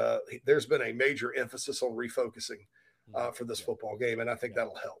that there's been a major emphasis on refocusing for this football game. And I think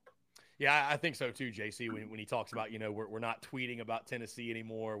that'll help. Yeah, I think so too, JC, when he talks about, we're not tweeting about Tennessee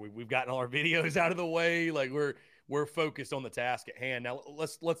anymore. We've gotten all our videos out of the way. Like we're focused on the task at hand. Now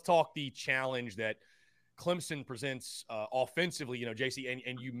let's talk the challenge that Clemson presents offensively, JC,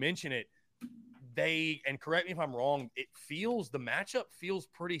 and you mention it, and correct me if I'm wrong, the matchup feels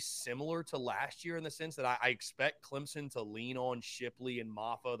pretty similar to last year in the sense that I expect Clemson to lean on Shipley and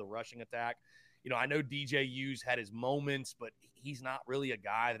Maffa, the rushing attack. I know DJ Hughes had his moments, but he's not really a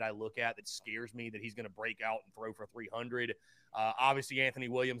guy that I look at that scares me that he's going to break out and throw for 300. Obviously, Anthony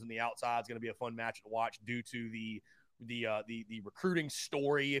Williams on the outside is going to be a fun match to watch due to the recruiting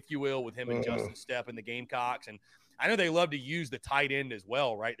story, if you will, with him and Justin Stepp and the Gamecocks. And I know they love to use the tight end as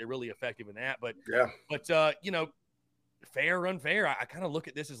well, right? They're really effective in that. But fair or unfair, I kind of look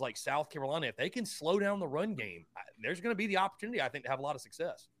at this as like South Carolina. If they can slow down the run game, there's going to be the opportunity, I think, to have a lot of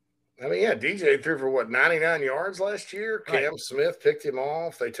success. I mean, yeah, DJ threw for 99 yards last year. Cam Smith picked him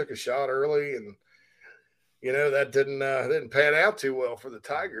off. They took a shot early, and that didn't pan out too well for the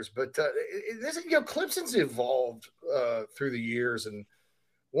Tigers. But Clemson's evolved through the years, and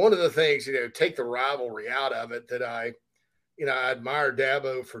one of the things, take the rivalry out of it that I admire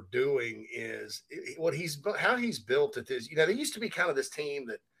Dabo for doing is how he's built it is. They used to be kind of this team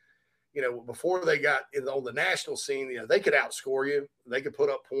that, before they got on the national scene, they could outscore you. They could put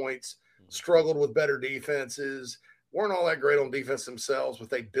up points, struggled with better defenses, weren't all that great on defense themselves, but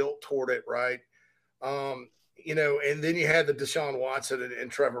they built toward it, right? and then you had the Deshaun Watson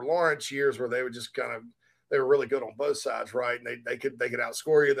and Trevor Lawrence years where they would just they were really good on both sides, right? And they could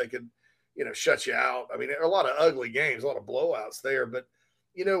outscore you. They could, shut you out. I mean, there are a lot of ugly games, a lot of blowouts there. But,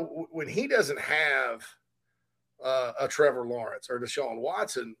 when he doesn't have a Trevor Lawrence or Deshaun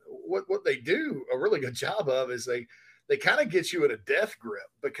Watson, what they do a really good job of is they kind of get you in a death grip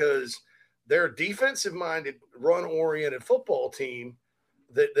because they're a defensive-minded, run-oriented football team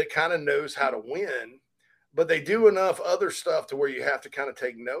that kind of knows how to win, but they do enough other stuff to where you have to kind of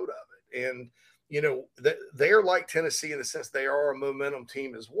take note of it. And, they're like Tennessee in the sense they are a momentum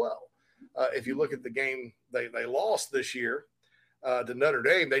team as well. If you look at the game they lost this year to Notre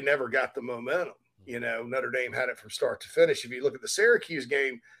Dame, they never got the momentum. Notre Dame had it from start to finish. If you look at the Syracuse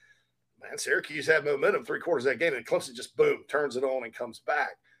game, man, Syracuse had momentum 3/4 of that game, and Clemson just, boom, turns it on and comes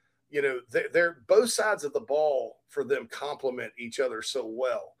back. They're both sides of the ball for them complement each other so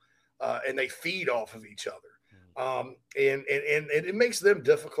well, and they feed off of each other. And it makes them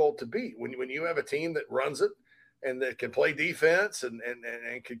difficult to beat when you have a team that runs it and that can play defense and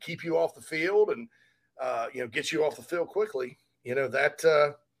can keep you off the field and get you off the field quickly.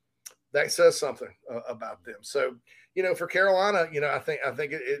 That says something about them. So for Carolina, I think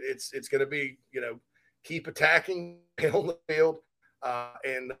it's going to be keep attacking on the field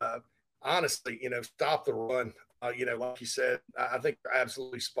and honestly stop the run. Like you said, I think they're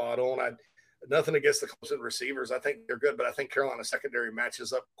absolutely spot on. Nothing against the Clemson receivers. I think they're good, but I think Carolina secondary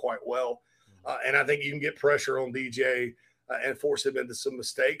matches up quite well. And I think you can get pressure on DJ and force him into some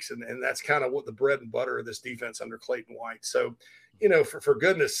mistakes. And that's kind of what the bread and butter of this defense under Clayton White. So, for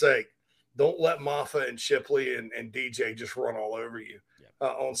goodness sake, don't let Maffa and Shipley and DJ just run all over you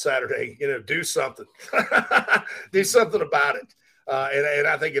on Saturday. Do something. Do something about it. And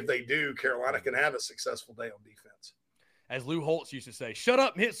I think if they do, Carolina can have a successful day on defense. As Lou Holtz used to say, shut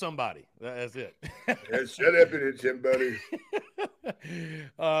up and hit somebody. That's it. Shut up and hit somebody.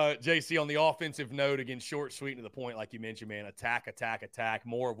 JC, on the offensive note, again, short, sweet, and to the point, like you mentioned, man, attack.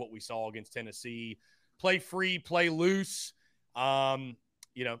 More of what we saw against Tennessee. Play free, play loose, and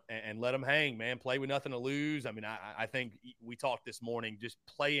let them hang, man. Play with nothing to lose. I mean, I think we talked this morning, just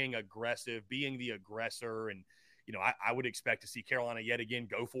playing aggressive, being the aggressor, and I would expect to see Carolina yet again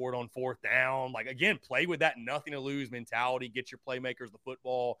go for it on 4th down. Like, again, play with that nothing to lose mentality. Get your playmakers the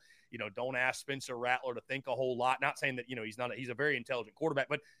football. Don't ask Spencer Rattler to think a whole lot. Not saying that, he's a very intelligent quarterback,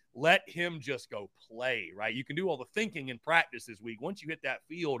 but let him just go play, right? You can do all the thinking in practice this week. Once you hit that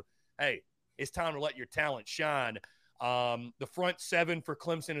field, hey, it's time to let your talent shine. The front seven for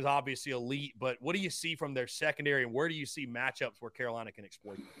Clemson is obviously elite, but what do you see from their secondary, and where do you see matchups where Carolina can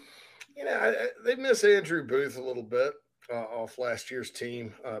exploit them? They miss Andrew Booth a little bit off last year's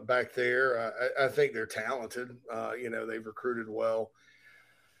team back there. I think they're talented. They've recruited well.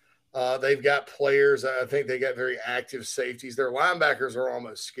 They've got players. I think they got very active safeties. Their linebackers are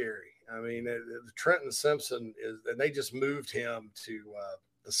almost scary. I mean, Trenton Simpson and they just moved him to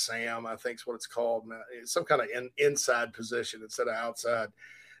the Sam, I think is what it's called. It's some kind of inside position instead of outside.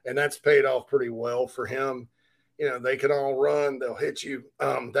 And that's paid off pretty well for him. They can all run, they'll hit you,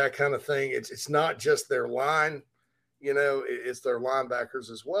 that kind of thing. It's not just their line, it's their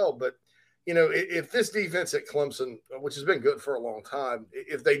linebackers as well. But, if this defense at Clemson, which has been good for a long time,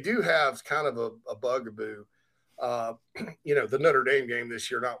 if they do have kind of a bugaboo, the Notre Dame game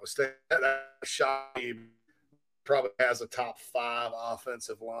this year notwithstanding, that shot probably has a top 5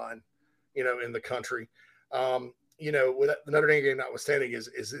 offensive line, in the country. With the Notre Dame game notwithstanding,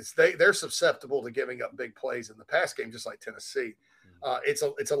 they're susceptible to giving up big plays in the pass game, just like Tennessee.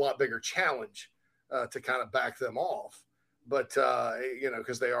 It's a lot bigger challenge to kind of back them off, but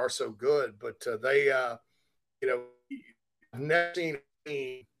because they are so good. But they, I've never seen a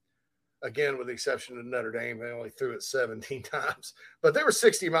team, again, with the exception of Notre Dame, they only threw it 17 times, but they were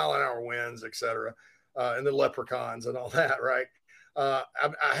 60-mile-an-hour winds, et cetera, and the Leprechauns and all that, right? I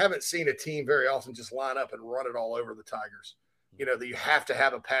haven't seen a team very often just line up and run it all over the Tigers. That you have to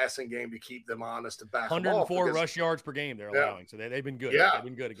have a passing game to keep them honest to back 104 rush yards per game they're allowing, so they've been good. Yeah, they've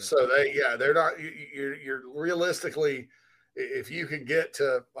been good against. So they're not. You're realistically, if you can get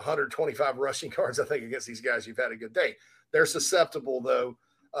to 125 rushing yards, I think against these guys, you've had a good day. They're susceptible though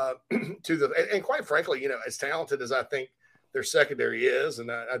to and quite frankly, as talented as I think their secondary is,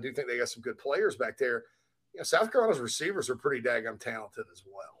 and I do think they got some good players back there. South Carolina's receivers are pretty daggum talented as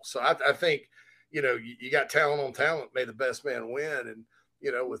well. So I think, you got talent on talent, may the best man win. And,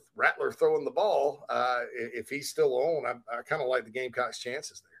 with Rattler throwing the ball, if he's still on, I kind of like the Gamecocks'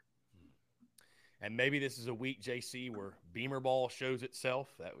 chances there. And maybe this is a week, JC, where Beamer ball shows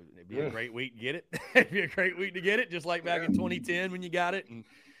itself. That would be a great week to get it. It'd be a great week to get it, just like back in 2010 when you got it. And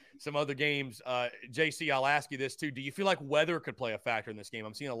some other games. JC, I'll ask you this too. Do you feel like weather could play a factor in this game?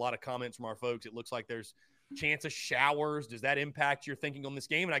 I'm seeing a lot of comments from our folks. It looks like there's chance of showers. Does that impact your thinking on this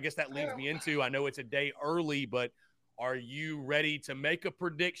game? And I guess that leads me into, I know it's a day early, but are you ready to make a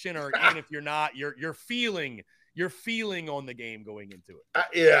prediction? Or again, if you're not, you're feeling on the game going into it?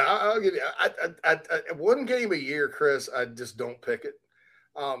 I'll give you one game a year, Chris. I just don't pick it.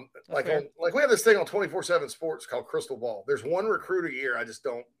 Like we have this thing on 24/7 Sports called Crystal Ball. There's one recruit a year.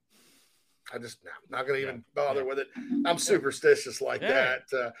 I'm not going to even bother with it. I'm superstitious like that.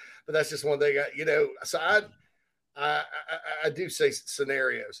 But that's just one thing. So I do say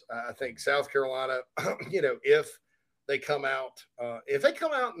scenarios. I think South Carolina, if they come out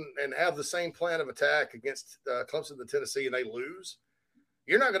and have the same plan of attack against Clemson and Tennessee and they lose,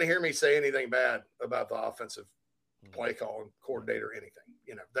 you're not going to hear me say anything bad about the offensive play call and coordinator or anything.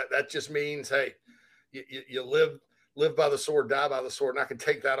 That just means, hey, you live by the sword, die by the sword. And I can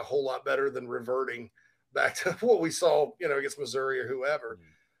take that a whole lot better than reverting back to what we saw, against Missouri or whoever.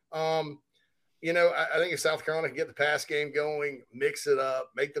 I think if South Carolina can get the pass game going, mix it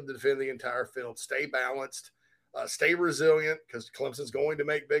up, make them defend the entire field, stay balanced, stay resilient, because Clemson's going to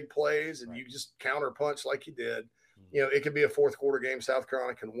make big plays, and you just counter punch like you did. It could be a fourth quarter game. South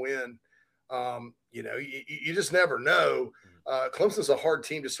Carolina can win. You just never know. Clemson's a hard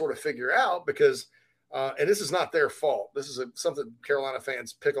team to sort of figure out because, and this is not their fault. This is something Carolina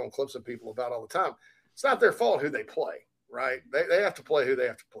fans pick on Clemson people about all the time. It's not their fault who they play, right? They have to play who they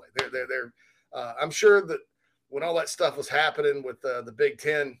have to play. They're I'm sure that when all that stuff was happening with the Big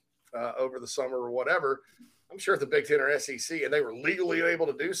Ten over the summer or whatever, I'm sure if the Big Ten or SEC and they were legally able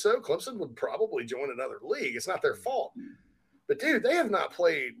to do so, Clemson would probably join another league. It's not their fault. But, dude, they have not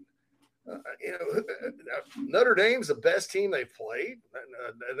played Notre Dame's the best team they've played.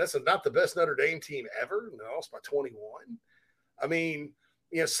 And that's not the best Notre Dame team ever. They lost by 21. I mean,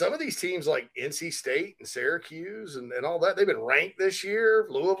 some of these teams like NC State and Syracuse and all that, they've been ranked this year.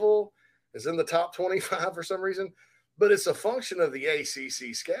 Louisville is in the top 25 for some reason. But it's a function of the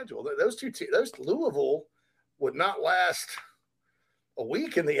ACC schedule. Those Louisville would not last a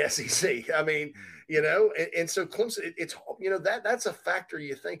week in the SEC. I mean, and so Clemson, it's, that's a factor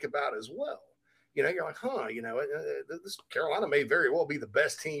you think about as well. You're like, this Carolina may very well be the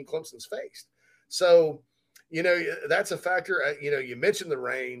best team Clemson's faced. So, that's a factor. You mentioned the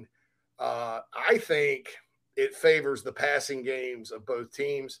rain. I think it favors the passing games of both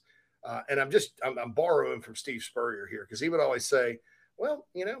teams. And I'm borrowing from Steve Spurrier here, because he would always say, well,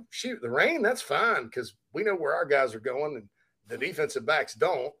 shoot, the rain, that's fine, because we know where our guys are going and the defensive backs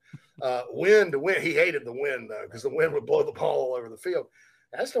don't. Wind to wind. He hated the wind, though, because the wind would blow the ball all over the field.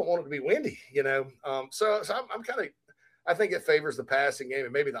 I just don't want it to be windy, So I think it favors the passing game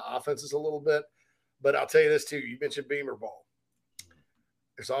and maybe the offenses a little bit. But I'll tell you this, too. You mentioned Beamer ball.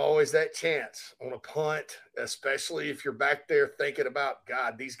 There's always that chance on a punt, especially if you're back there thinking about,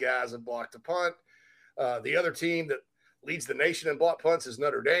 God, these guys have blocked a punt. The other team that leads the nation in block punts is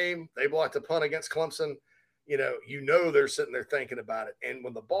Notre Dame. They blocked a punt against Clemson. They're sitting there thinking about it. And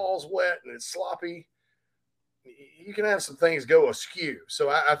when the ball's wet and it's sloppy, you can have some things go askew.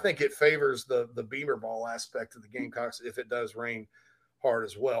 So I think it favors the Beamer ball aspect of the Gamecocks if it does rain hard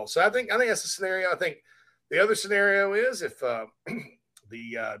as well. So I think that's a scenario. I think the other scenario is if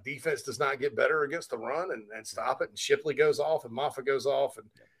the defense does not get better against the run and stop it, and Shipley goes off and Moffitt goes off and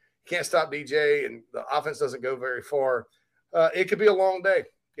can't stop DJ and the offense doesn't go very far, it could be a long day.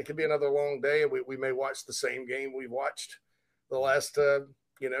 It could be another long day, and we may watch the same game we've watched the last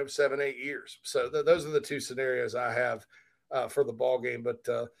 7-8 years. So those are the two scenarios I have for the ball game. But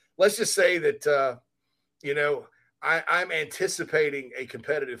let's just say that I'm anticipating a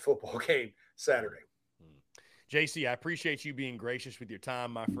competitive football game Saturday. JC, I appreciate you being gracious with your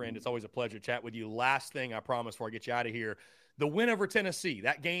time, my friend. It's always a pleasure to chat with you. Last thing I promise before I get you out of here, the win over Tennessee,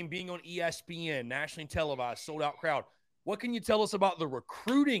 that game being on ESPN, nationally televised, sold-out crowd. What can you tell us about the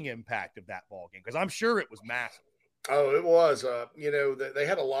recruiting impact of that ball game? Because I'm sure it was massive. Oh, it was. They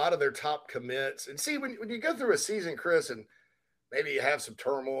had a lot of their top commits. And see, when you go through a season, Chris, and maybe you have some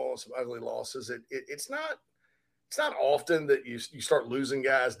turmoil, some ugly losses, it's not often that you start losing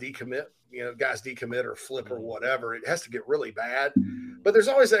guys decommit, or flip or whatever. It has to get really bad. But there's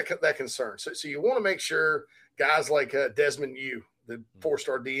always that concern. So you want to make sure guys like Desmond Yu, the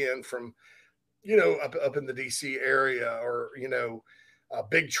 4-star DN from – up in the DC area, or,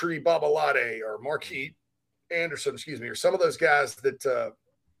 Big Tree Babalade or Marquis Anderson, or some of those guys that,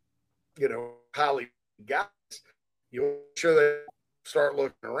 highly guys, you make sure they start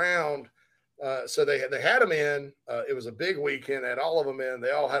looking around. So they had them in. It was a big weekend, had all of them in. They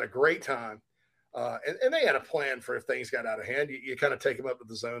all had a great time. And they had a plan for if things got out of hand. You kind of take them up to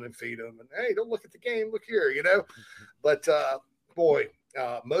the zone and feed them. And, hey, don't look at the game. Look here, But,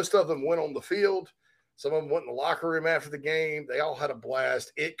 most of them went on the field. Some of them went in the locker room after the game. They all had a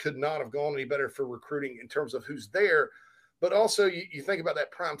blast. It could not have gone any better for recruiting in terms of who's there. But also, you think about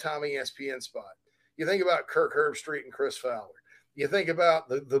that primetime ESPN spot. You think about Kirk Herbstreit and Chris Fowler. You think about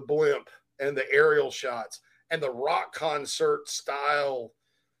the blimp and the aerial shots and the rock concert style.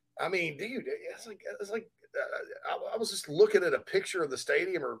 I mean, dude, it's like I was just looking at a picture of the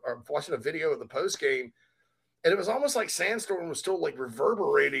stadium or watching a video of the post game, and it was almost like Sandstorm was still like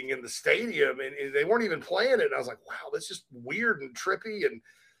reverberating in the stadium, and they weren't even playing it. And I was like, wow, that's just weird and trippy, and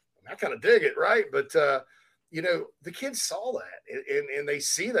I kind of dig it, right? But the kids saw that, and they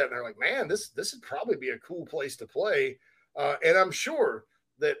see that, and they're like, man, this would probably be a cool place to play. And I'm sure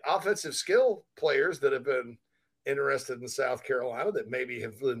that offensive skill players that have been interested in South Carolina that maybe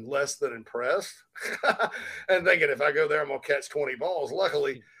have been less than impressed and thinking if I go there, I'm going to catch 20 balls.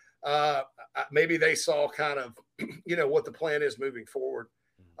 Luckily, maybe they saw kind of, what the plan is moving forward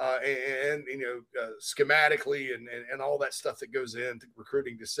and schematically and all that stuff that goes into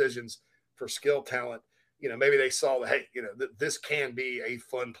recruiting decisions for skill talent. Maybe they saw that, hey, this can be a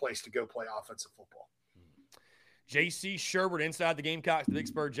fun place to go play offensive football. JC Sherbert inside the Gamecocks, the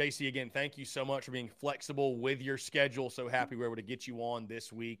Vicksburg. JC, again, thank you so much for being flexible with your schedule. So happy we're able to get you on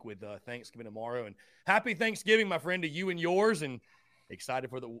this week with Thanksgiving tomorrow. And happy Thanksgiving, my friend, to you and yours. And excited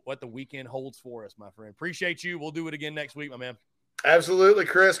for what the weekend holds for us, my friend. Appreciate you. We'll do it again next week, my man. Absolutely,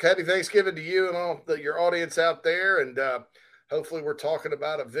 Chris. Happy Thanksgiving to you and all your audience out there. And hopefully we're talking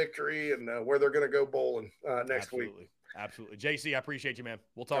about a victory and where they're going to go bowling next week. Absolutely. JC, I appreciate you, man.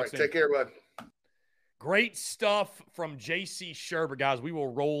 We'll talk soon. Take care, bud. Great stuff from JC Sherbert, guys. We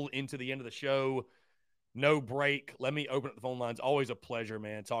will roll into the end of the show. No break. Let me open up the phone lines. Always a pleasure,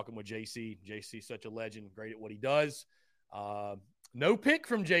 man, talking with JC. JC, such a legend, great at what he does. No pick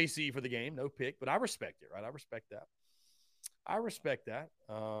from JC for the game. No pick, but I respect it, right? I respect that.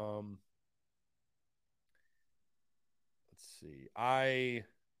 Let's see. I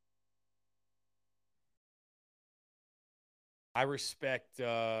respect,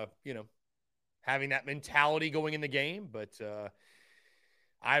 having that mentality going in the game, but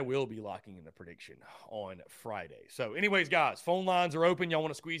I will be locking in the prediction on Friday. So anyways, guys, phone lines are open. Y'all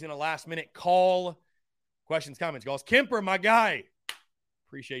want to squeeze in a last-minute call? Questions, comments, guys. Kemper, my guy.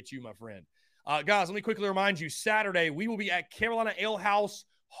 Appreciate you, my friend. Guys, let me quickly remind you, Saturday, we will be at Carolina Ale House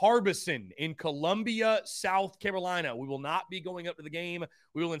Harbison in Columbia, South Carolina. We will not be going up to the game.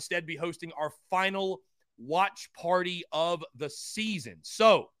 We will instead be hosting our final watch party of the season.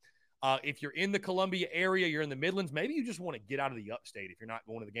 So, if you're in the Columbia area, you're in the Midlands, maybe you just want to get out of the upstate if you're not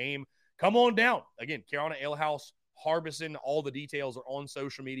going to the game, come on down. Again, Carolina Ale House, Harbison, all the details are on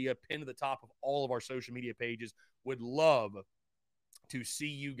social media, pinned to the top of all of our social media pages. Would love to see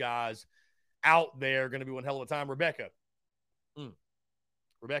you guys out there. Going to be one hell of a time. Rebecca,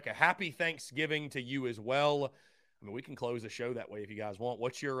 happy Thanksgiving to you as well. I mean, we can close the show that way if you guys want.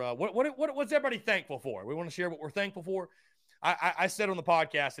 What's your what's everybody thankful for? We want to share what we're thankful for. I said on the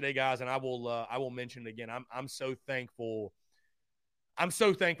podcast today, guys, and I will mention it again. I'm so thankful. I'm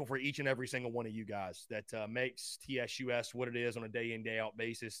so thankful for each and every single one of you guys that makes TSUS what it is on a day in, day out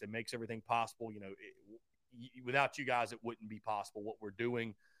basis. It makes everything possible. Without you guys, it wouldn't be possible what we're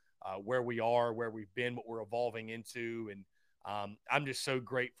doing, where we are, where we've been, what we're evolving into. And I'm just so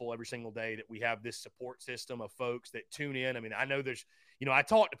grateful every single day that we have this support system of folks that tune in. I mean, I know there's, I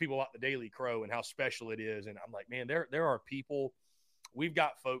talk to people about the Daily Crow and how special it is. And I'm like, man, there are people, we've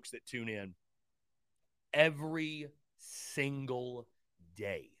got folks that tune in every single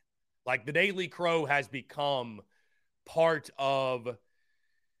day. Like the Daily Crow has become part of,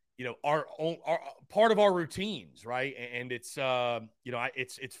 our part of our routines. Right. And it's,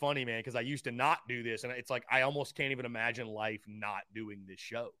 it's funny, man, because I used to not do this. And it's like, I almost can't even imagine life not doing this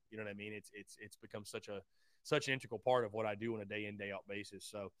show. You know what I mean? It's become such an integral part of what I do on a day in, day out basis.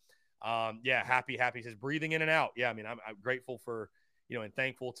 So, happy says breathing in and out. Yeah. I mean, I'm grateful for, and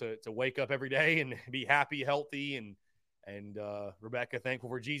thankful to wake up every day and be happy, healthy. And Rebecca, thankful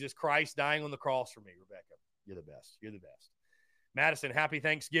for Jesus Christ dying on the cross for me. Rebecca, you're the best. You're the best. Madison, happy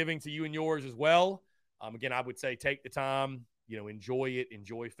Thanksgiving to you and yours as well. Again, I would say take the time, enjoy it,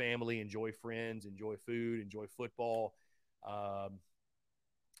 enjoy family, enjoy friends, enjoy food, enjoy football.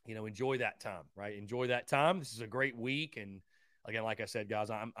 Enjoy that time, right? Enjoy that time. This is a great week. And again, like I said, guys,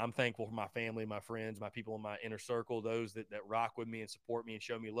 I'm thankful for my family, my friends, my people in my inner circle, those that rock with me and support me and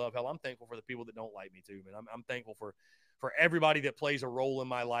show me love. Hell, I'm thankful for the people that don't like me too, man. I'm thankful for everybody that plays a role in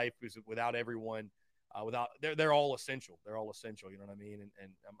my life, because without everyone, they're all essential. They're all essential. You know what I mean?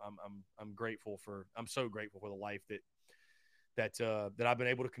 And I'm grateful I'm so grateful for the life that I've been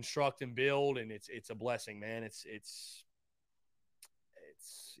able to construct and build. And it's a blessing, man. It's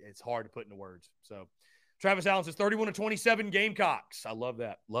hard to put into words. So Travis Allen says 31-27 Gamecocks. I love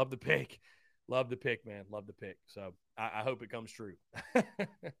that. Love the pick. Love the pick, man. Love the pick. So I hope it comes true. I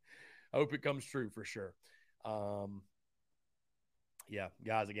hope it comes true for sure. Yeah,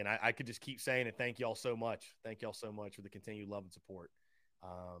 guys, again, I could just keep saying it. Thank y'all so much. Thank y'all so much for the continued love and support.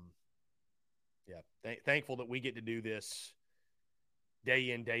 Thankful that we get to do this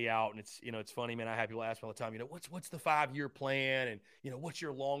day in, day out. And it's funny, man. I have people ask me all the time, what's the 5-year plan? And, what's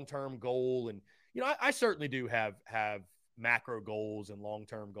your long-term goal? And, I certainly do have macro goals and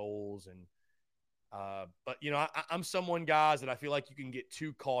long-term goals. And, but I'm someone, guys, that I feel like you can get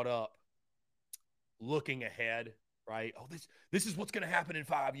too caught up looking ahead, right? Oh, this is what's going to happen in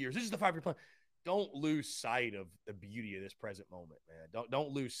 5 years. This is the 5-year plan. Don't lose sight of the beauty of this present moment, man. Don't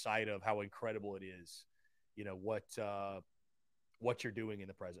lose sight of how incredible it is, what you're doing in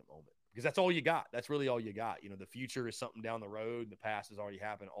the present moment, because that's all you got. That's really all you got. The future is something down the road. The past has already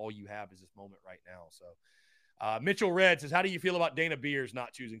happened. All you have is this moment right now. So Mitchell Red says, how do you feel about Dana Beers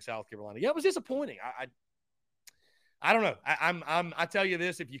not choosing South Carolina? Yeah, it was disappointing. I don't know. I tell you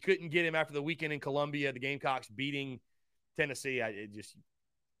this, if you couldn't get him after the weekend in Columbia, the Gamecocks beating Tennessee, I don't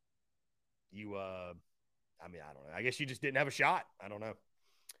know. I guess you just didn't have a shot. I don't know.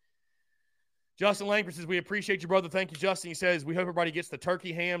 Justin Langford says, we appreciate you, brother. Thank you, Justin. He says, we hope everybody gets the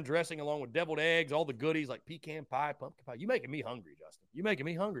turkey ham dressing along with deviled eggs, all the goodies like pecan pie, pumpkin pie. You making me hungry, Justin. You making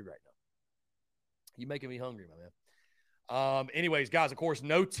me hungry right now. You making me hungry, my man. Anyways, guys, of course,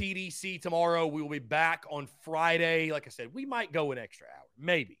 no TDC tomorrow. We will be back on Friday. Like I said, we might go an extra hour.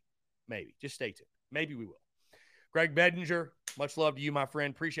 Maybe. Just stay tuned. Maybe we will. Greg Bedinger, much love to you, my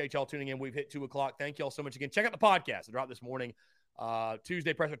friend. Appreciate y'all tuning in. We've hit 2 o'clock. Thank y'all so much again. Check out the podcast. It dropped this morning.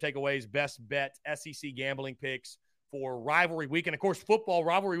 Tuesday Presser Takeaways, best bet, SEC gambling picks for rivalry weekend. Of course, football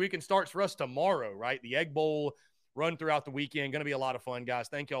rivalry weekend starts for us tomorrow, right? The Egg Bowl run throughout the weekend. Going to be a lot of fun, guys.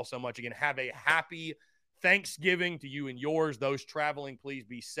 Thank y'all so much again. Have a happy Thanksgiving to you and yours. Those traveling, please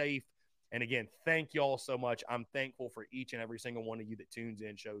be safe. And again, thank y'all so much. I'm thankful for each and every single one of you that tunes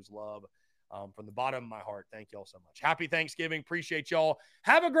in, shows love. From the bottom of my heart, thank y'all so much. Happy Thanksgiving. Appreciate y'all.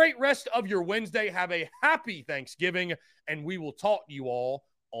 Have a great rest of your Wednesday. Have a happy Thanksgiving, and we will talk to you all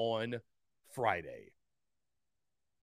on Friday.